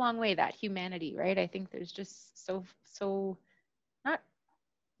goes a long way, that humanity, right? I think there's just so, not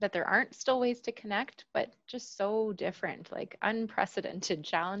that there aren't still ways to connect, but just so different, like unprecedented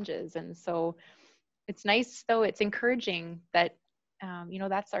challenges. And so it's nice, though, it's encouraging that, you know,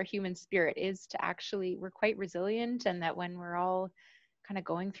 that's our human spirit, is to actually, we're quite resilient, and that when we're all kind of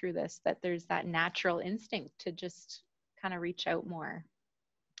going through this, that there's that natural instinct to just kind of reach out more.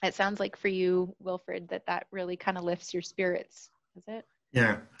 It sounds like for you, Wilfred, that really kind of lifts your spirits, is it?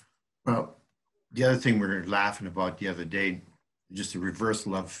 Yeah. Well, the other thing we were laughing about the other day, just a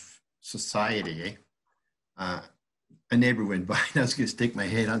reversal of society. A neighbor went by and I was going to stick my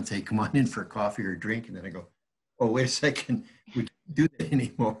head on and say, come on in for a coffee or a drink. And then I go, oh, wait a second, we can't do that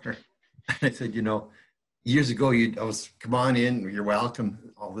anymore. And I said, you know, years ago, come on in, you're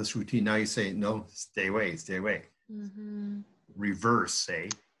welcome, all this routine. Now you say, no, stay away, stay away. Mm-hmm. Reverse, say,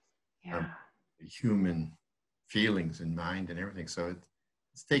 Yeah. human feelings and mind and everything. So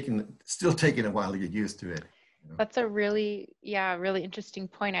it's still taking a while to get used to it. You know? That's a really interesting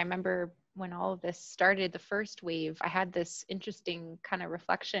point. I remember when all of this started, the first wave, I had this interesting kind of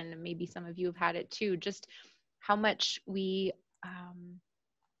reflection, and maybe some of you have had it too, just how much we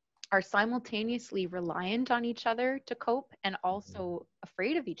are simultaneously reliant on each other to cope and also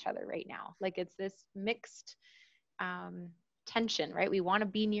afraid of each other right now. Like, it's this mixed tension, right? We want to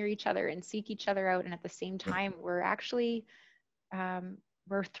be near each other and seek each other out, and at the same time, we're actually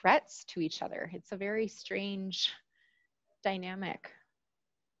we're threats to each other. It's a very strange dynamic.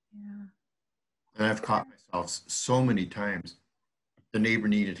 Yeah. And I've caught myself so many times the neighbor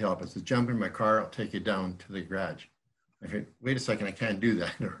needed help. I said, jump in my car, I'll take you down to the garage. I said, wait a second, I can't do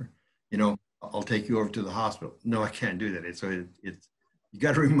that. Or, you know, I'll take you over to the hospital. No, I can't do that. It's you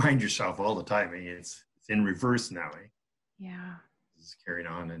got to remind yourself all the time. It's in reverse now. Yeah. It's carried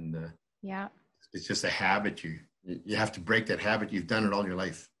on, and yeah, it's just a habit. You have to break that habit. You've done it all your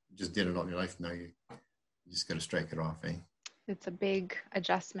life. You just did it all your life. Now you just got to strike it off. It's a big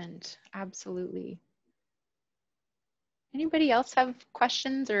adjustment. Absolutely. Anybody else have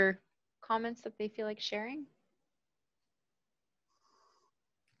questions or comments that they feel like sharing?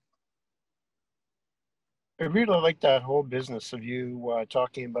 I really like that whole business of you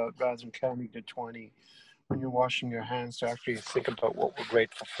talking about rather than counting to 20 when you're washing your hands to actually think about what we're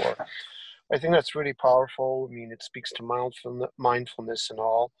grateful for. I think that's really powerful. I mean, it speaks to mindfulness and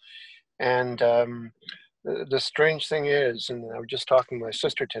all. And the strange thing is, and I was just talking to my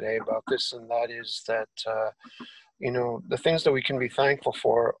sister today about this, and that is that, you know, the things that we can be thankful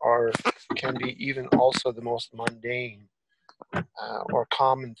for can be even also the most mundane or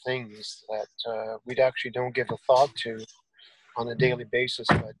common things that we actually don't give a thought to on a daily basis.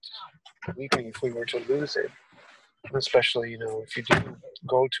 But believe me, if we were to lose it, especially, you know, if you do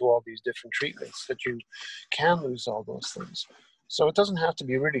go to all these different treatments, that you can lose all those things. So it doesn't have to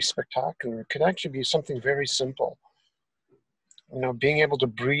be really spectacular. It could actually be something very simple. You know, being able to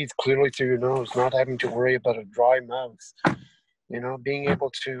breathe clearly through your nose, not having to worry about a dry mouth, you know, being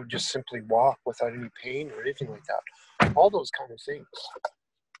able to just simply walk without any pain or anything like that. All those kind of things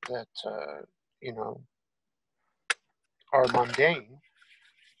that, you know, are mundane,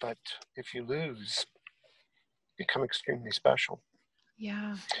 but if you lose, become extremely special.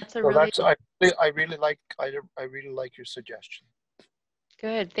 Yeah, that's a So really I really like your suggestion.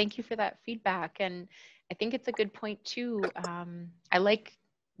 good. Thank you for that feedback. And I think it's a good point too. I like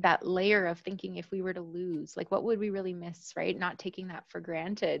that layer of thinking, if we were to lose, like what would we really miss, right? Not taking that for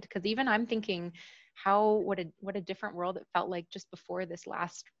granted. Because even I'm thinking what a different world it felt like just before this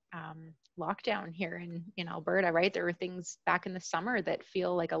last lockdown here in Alberta, right? There were things back in the summer that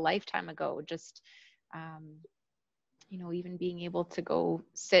feel like a lifetime ago. Just you know, even being able to go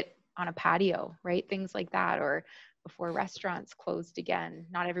sit on a patio, right? Things like that, or before restaurants closed again.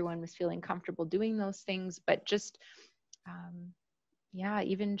 Not everyone was feeling comfortable doing those things, but just, yeah,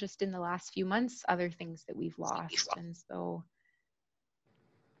 even just in the last few months, other things that we've lost. And so,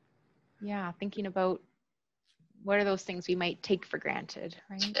 yeah, thinking about what are those things we might take for granted,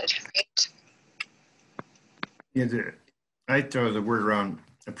 right? Yeah, I throw the word around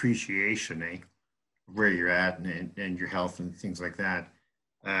appreciation, where you're at and your health and things like that.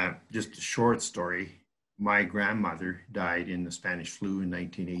 Just a short story. My grandmother died in the Spanish flu in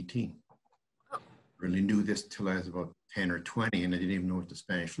 1918. Really knew this till I was about 10 or 20, and I didn't even know what the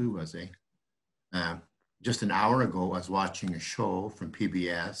Spanish flu was. Just an hour ago, I was watching a show from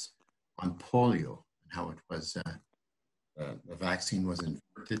PBS on polio and how it was, the vaccine was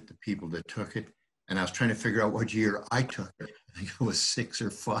inverted, the people that took it. And I was trying to figure out what year I took it. I think it was 6 or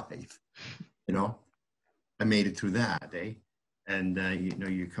 5, you know. I made it through that, And, you know,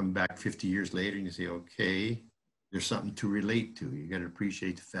 you come back 50 years later and you say, okay, there's something to relate to. You got to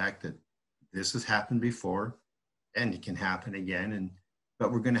appreciate the fact that this has happened before and it can happen again,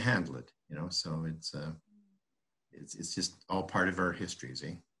 but we're going to handle it, you know. So it's just all part of our histories,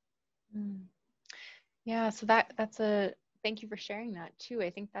 Yeah, so thank you for sharing that too. I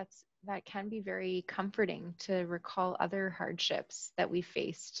think that can be very comforting to recall other hardships that we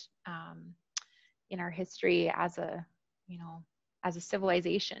faced in our history as a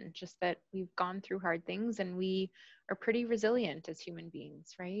civilization, just that we've gone through hard things and we are pretty resilient as human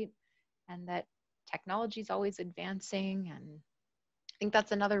beings, right? And that technology is always advancing. And I think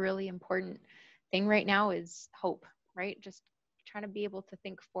that's another really important thing right now is hope, right? Just trying to be able to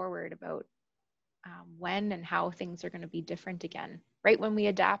think forward about when and how things are going to be different again. Right when we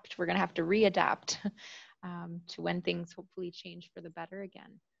adapt, we're going to have to readapt to when things hopefully change for the better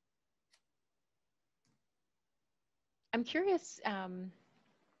again. I'm curious,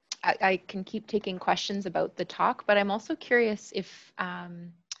 I can keep taking questions about the talk, but I'm also curious if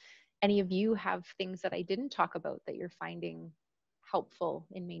any of you have things that I didn't talk about that you're finding helpful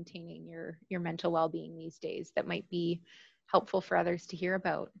in maintaining your mental well-being these days that might be helpful for others to hear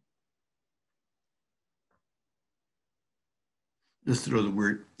about. Just throw the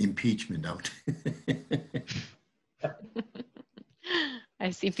word impeachment out. I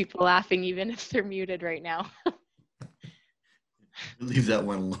see people laughing even if they're muted right now. Leave that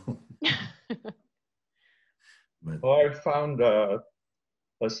one alone. Well, I found a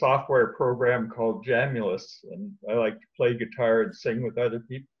software program called Jamulus, and I like to play guitar and sing with other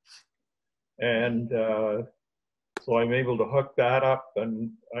people. And So I'm able to hook that up,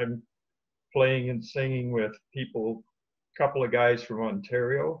 and I'm playing and singing with people, a couple of guys from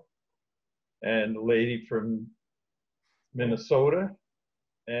Ontario and a lady from Minnesota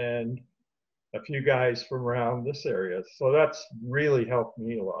and a few guys from around this area. So that's really helped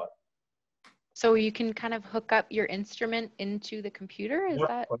me a lot. So you can kind of hook up your instrument into the computer, is Yep,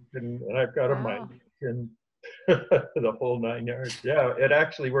 that? and I've got a Wow. mic and the whole 9 yards. Yeah, it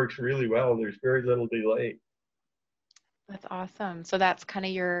actually works really well. There's very little delay. That's awesome. So that's kind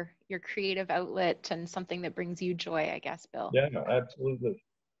of your creative outlet and something that brings you joy, I guess, Bill. Yeah, absolutely.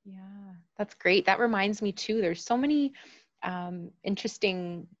 Yeah, that's great. That reminds me too, there's so many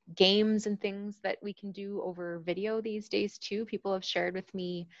interesting games and things that we can do over video these days too. People have shared with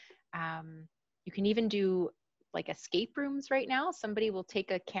me, you can even do like escape rooms right now. Somebody will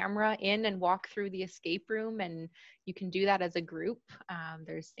take a camera in and walk through the escape room, and you can do that as a group.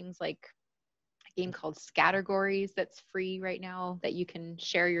 There's things like a game called Scattergories that's free right now that you can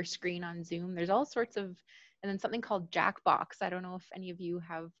share your screen on Zoom. There's all sorts of, and then something called Jackbox. I don't know if any of you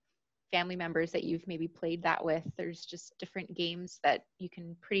have family members that you've maybe played that with. There's just different games that you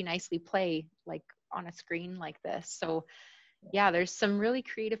can pretty nicely play like on a screen like this. So yeah, there's some really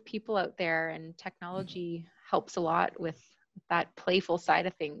creative people out there, and technology helps a lot with that playful side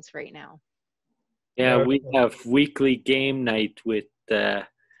of things right now. Yeah, we have weekly game night with our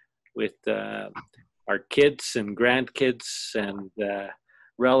kids and grandkids and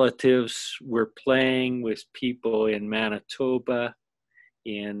relatives. We're playing with people in Manitoba,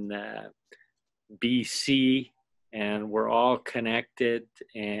 in BC, and we're all connected,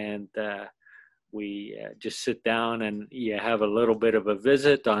 and we just sit down and you have a little bit of a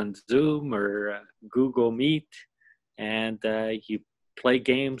visit on Zoom or Google Meet, and you play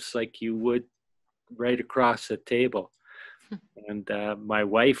games like you would right across the table. And my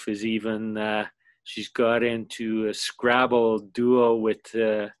wife is even, she's got into a Scrabble duo with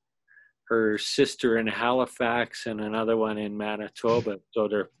her sister in Halifax and another one in Manitoba. So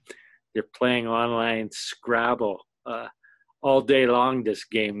they're playing online Scrabble all day long. This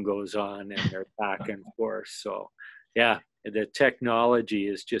game goes on, and they're back and forth. So yeah, the technology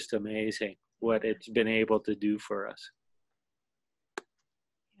is just amazing what it's been able to do for us.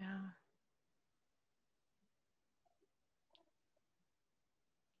 Yeah.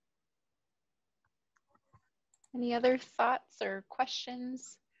 Any other thoughts or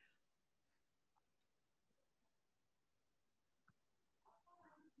questions?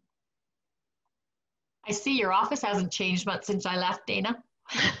 I see your office hasn't changed much since I left, Dana.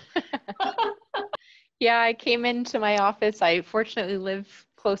 Yeah, I came into my office. I fortunately live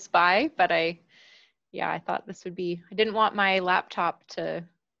close by, but I thought this would be, I didn't want my laptop to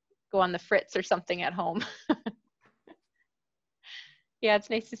go on the fritz or something at home. Yeah, it's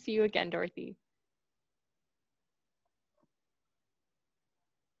nice to see you again, Dorothy.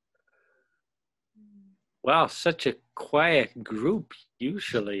 Wow, such a quiet group.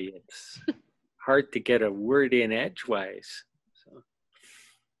 Usually it's hard to get a word in edgewise. So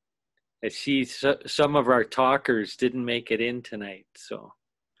I see some of our talkers didn't make it in tonight. So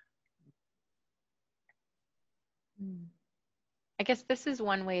I guess this is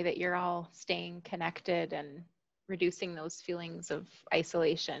one way that you're all staying connected and reducing those feelings of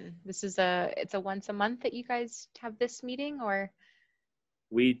isolation. This is it's a once a month that you guys have this meeting, or?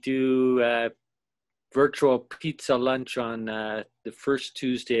 We do virtual pizza lunch on the first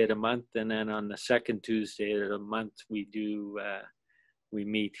Tuesday of the month, and then on the second Tuesday of the month we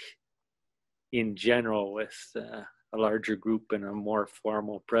meet in general with a larger group and a more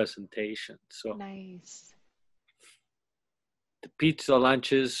formal presentation. So nice. The pizza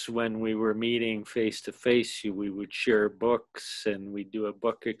lunches, when we were meeting face to face, we would share books and we do a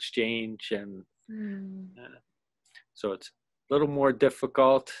book exchange, and so it's a little more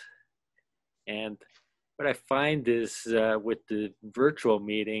difficult. And what I find is with the virtual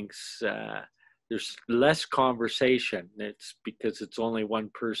meetings, there's less conversation. It's because it's only one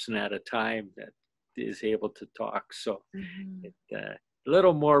person at a time that is able to talk. So it's a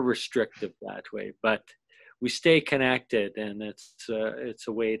little more restrictive that way, but we stay connected, and it's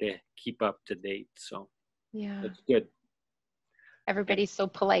a way to keep up to date. So yeah, it's good. Everybody's so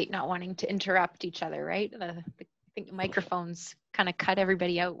polite, not wanting to interrupt each other, right? I think microphones kind of cut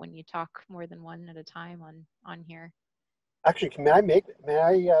everybody out when you talk more than one at a time on here. Actually, may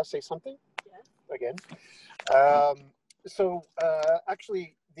I say something? Yeah. Again.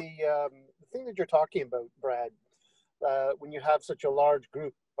 Actually, the thing that you're talking about, Brad, when you have such a large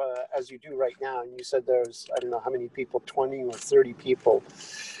group as you do right now, and you said there's, I don't know how many people, 20 or 30 people.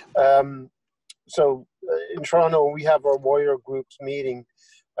 In Toronto, we have our warrior groups meeting.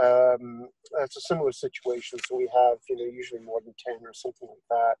 That's a similar situation. So we have, usually more than 10 or something like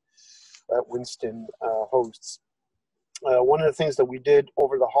that Winston hosts. One of the things that we did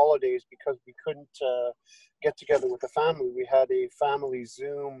over the holidays, because we couldn't get together with the family, we had a family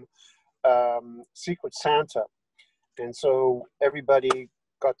Zoom Secret Santa. And so everybody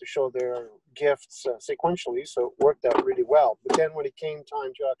got to show their gifts sequentially, so it worked out really well. But then when it came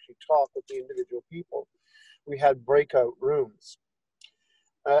time to actually talk with the individual people, we had breakout rooms.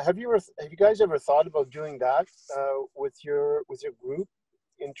 Have you guys ever thought about doing that with your group,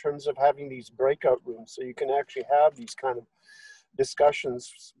 in terms of having these breakout rooms, so you can actually have these kind of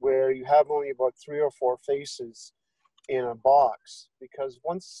discussions where you have only about 3 or 4 faces in a box? Because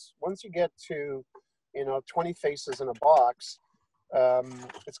once you get to 20 faces in a box,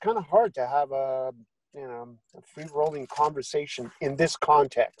 it's kind of hard to have a free rolling conversation in this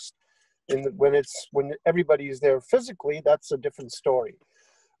context. When everybody is there physically, that's a different story.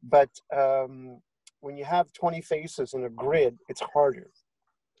 But when you have 20 faces in a grid, it's harder.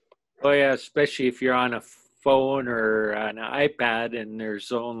 Oh yeah, especially if you're on a phone or an iPad and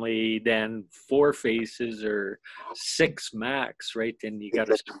there's only then 4 faces or 6 max, right? Then you got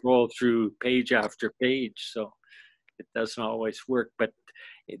to scroll through page after page. So it doesn't always work. But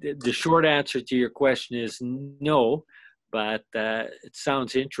the short answer to your question is no, but it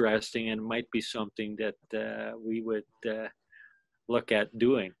sounds interesting and might be something that we would look at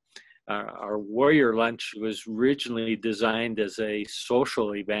doing. Our Warrior Lunch was originally designed as a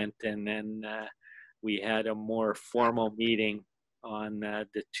social event, and then we had a more formal meeting on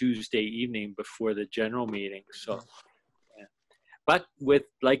the Tuesday evening before the general meeting. So, yeah. But with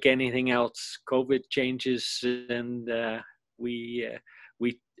like anything else, COVID changes, and we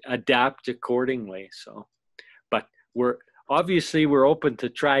adapt accordingly. So, but we're open to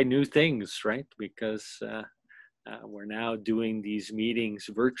try new things, right? Because we're now doing these meetings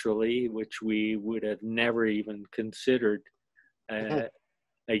virtually, which we would have never even considered a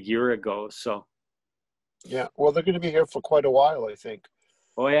year ago. So, yeah, well, they're going to be here for quite a while, I think.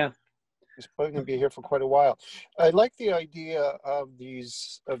 Oh yeah, it's probably going to be here for quite a while. I like the idea of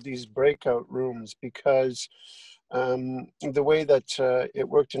these breakout rooms, because the way that it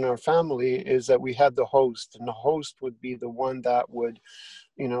worked in our family is that we had the host, and the host would be the one that would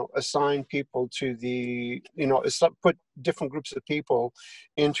assign people to put different groups of people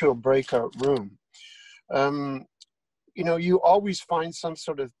into a breakout room. You always find some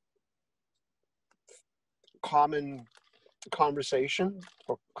sort of common conversation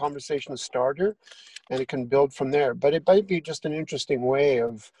or conversation starter, and it can build from there. But it might be just an interesting way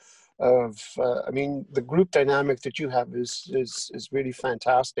of the group dynamic that you have is really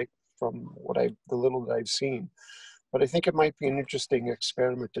fantastic from the little that I've seen. But I think it might be an interesting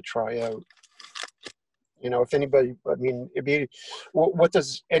experiment to try out. If anybody, it'd be, what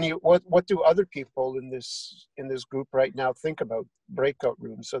do other people in this group right now think about breakout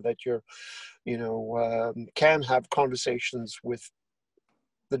rooms, so that you're, can have conversations with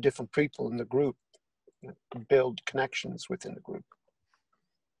the different people in the group, build connections within the group.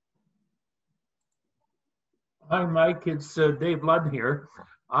 Hi, Mike. It's Dave Ludd here.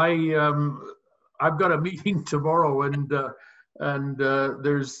 I've got a meeting tomorrow, and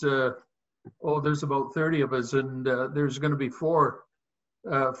there's about 30 of us, and there's going to be four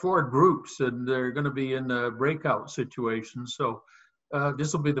groups, and they're going to be in a breakout situation. So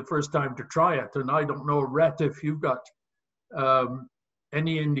this will be the first time to try it, and I don't know, Rhett, if you've got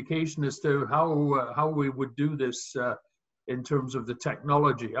any indication as to how we would do this in terms of the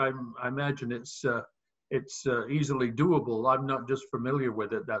technology. I imagine it's easily doable. I'm not just familiar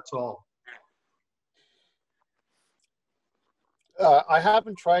with it, that's all. I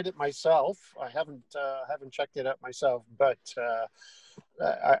haven't tried it myself. I haven't checked it out myself, but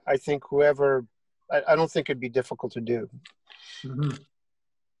I think I don't think it'd be difficult to do. Mm-hmm.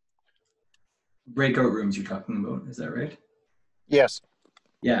 Breakout rooms you're talking about, is that right? Yes.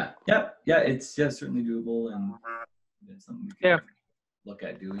 Yeah. It's certainly doable, and it's something we can look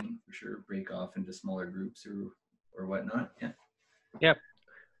at doing for sure. Break off into smaller groups or whatnot. Yeah. Yep.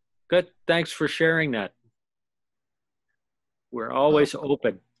 Good. Thanks for sharing that. We're always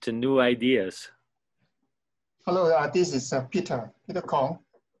open to new ideas. Hello, this is Peter Kong.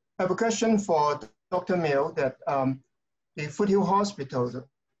 I have a question for Dr. Mill, that the Foothill Hospital,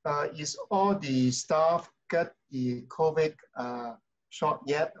 is all the staff get the COVID shot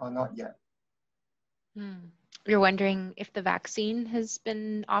yet or not yet? You're wondering if the vaccine has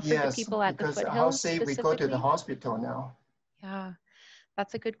been offered to people at the Foothills? How safe we go to the hospital now? Yeah,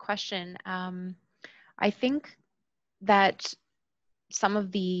 that's a good question. I think that some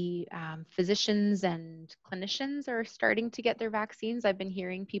of the physicians and clinicians are starting to get their vaccines. I've been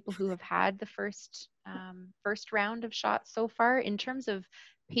hearing people who have had the first round of shots so far. In terms of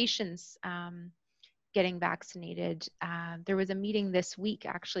patients getting vaccinated, there was a meeting this week,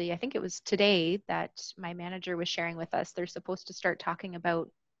 actually, I think it was today, that my manager was sharing with us. They're supposed to start talking about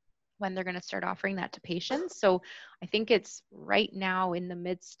when they're going to start offering that to patients. So I think it's right now in the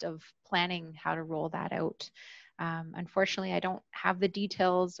midst of planning how to roll that out. Unfortunately, I don't have the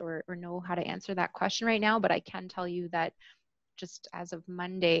details or know how to answer that question right now, but I can tell you that just as of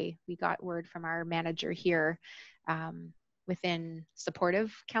Monday, we got word from our manager here within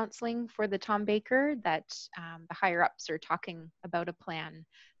supportive counseling for the Tom Baker that the higher ups are talking about a plan,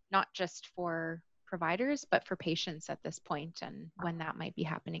 not just for providers, but for patients at this point, and when that might be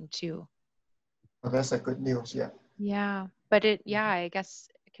happening too. Well, that's a good news, yeah. Yeah, but I guess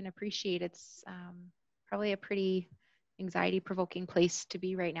I can appreciate it's probably a pretty anxiety-provoking place to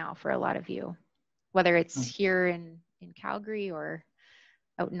be right now for a lot of you, whether it's here in Calgary or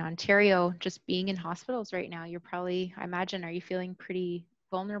out in Ontario. Just being in hospitals right now, you're probably, I imagine, are you feeling pretty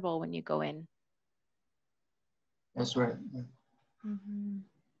vulnerable when you go in? That's right. Yeah. Mm-hmm.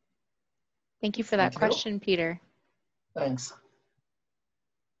 Thank you for that question, Peter. Thanks.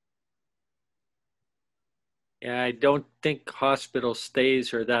 Yeah, I don't think hospital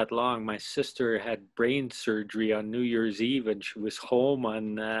stays are that long. My sister had brain surgery on New Year's Eve, and she was home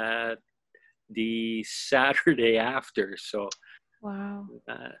on the Saturday after. So, wow,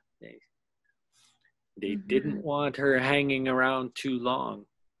 they didn't want her hanging around too long.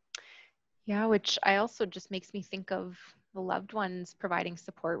 Yeah, which I also just makes me think of the loved ones providing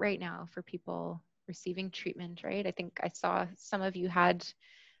support right now for people receiving treatment, right? I think I saw some of you had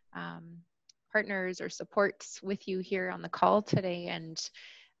partners or supports with you here on the call today. And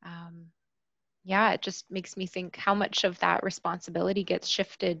it just makes me think how much of that responsibility gets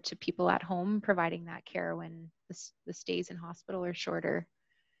shifted to people at home providing that care when the stays in hospital are shorter.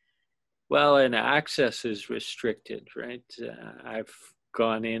 Well, and access is restricted, right? I've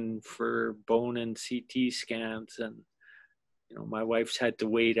gone in for bone and CT scans, and my wife's had to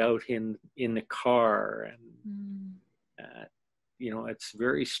wait out in the car, and it's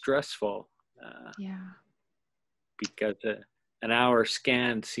very stressful. Because an hour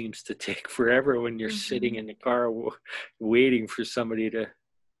scan seems to take forever when you're sitting in the car waiting for somebody to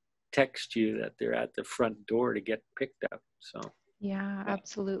text you that they're at the front door to get picked up. So yeah,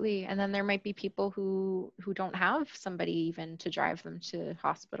 absolutely. And then there might be people who don't have somebody even to drive them to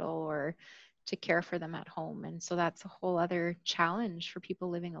hospital or to care for them at home, and so that's a whole other challenge for people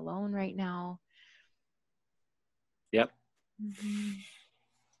living alone right now. Yep.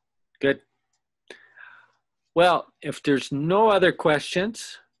 Good. Well, if there's no other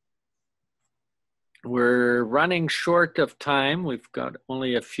questions, we're running short of time. We've got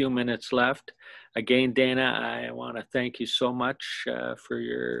only a few minutes left. Again, Dana, I want to thank you so much for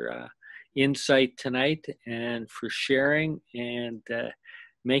your insight tonight and for sharing and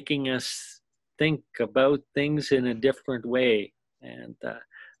making us think about things in a different way. And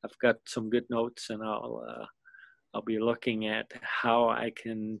I've got some good notes, and I'll be looking at how I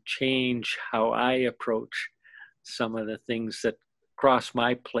can change how I approach some of the things that cross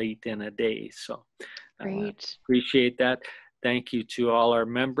my plate in a day. So great. Appreciate that. Thank you to all our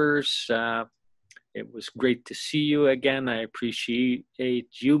members. It was great to see you again. I appreciate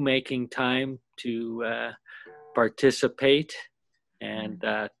you making time to participate. And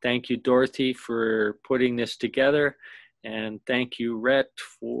thank you, Dorothy, for putting this together. And thank you, Rhett,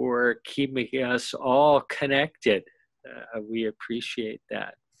 for keeping us all connected. We appreciate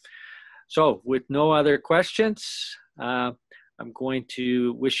that. So with no other questions, I'm going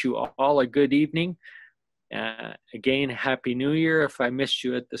to wish you all a good evening. Again, Happy New Year. If I missed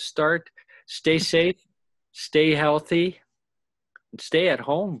you at the start, stay safe, stay healthy, and stay at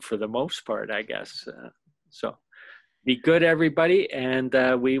home for the most part, I guess. So be good, everybody, and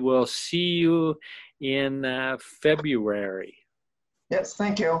we will see you in February. Yes,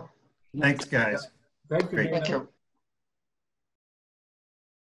 thank you. Thanks, guys. Thank you. Thank you.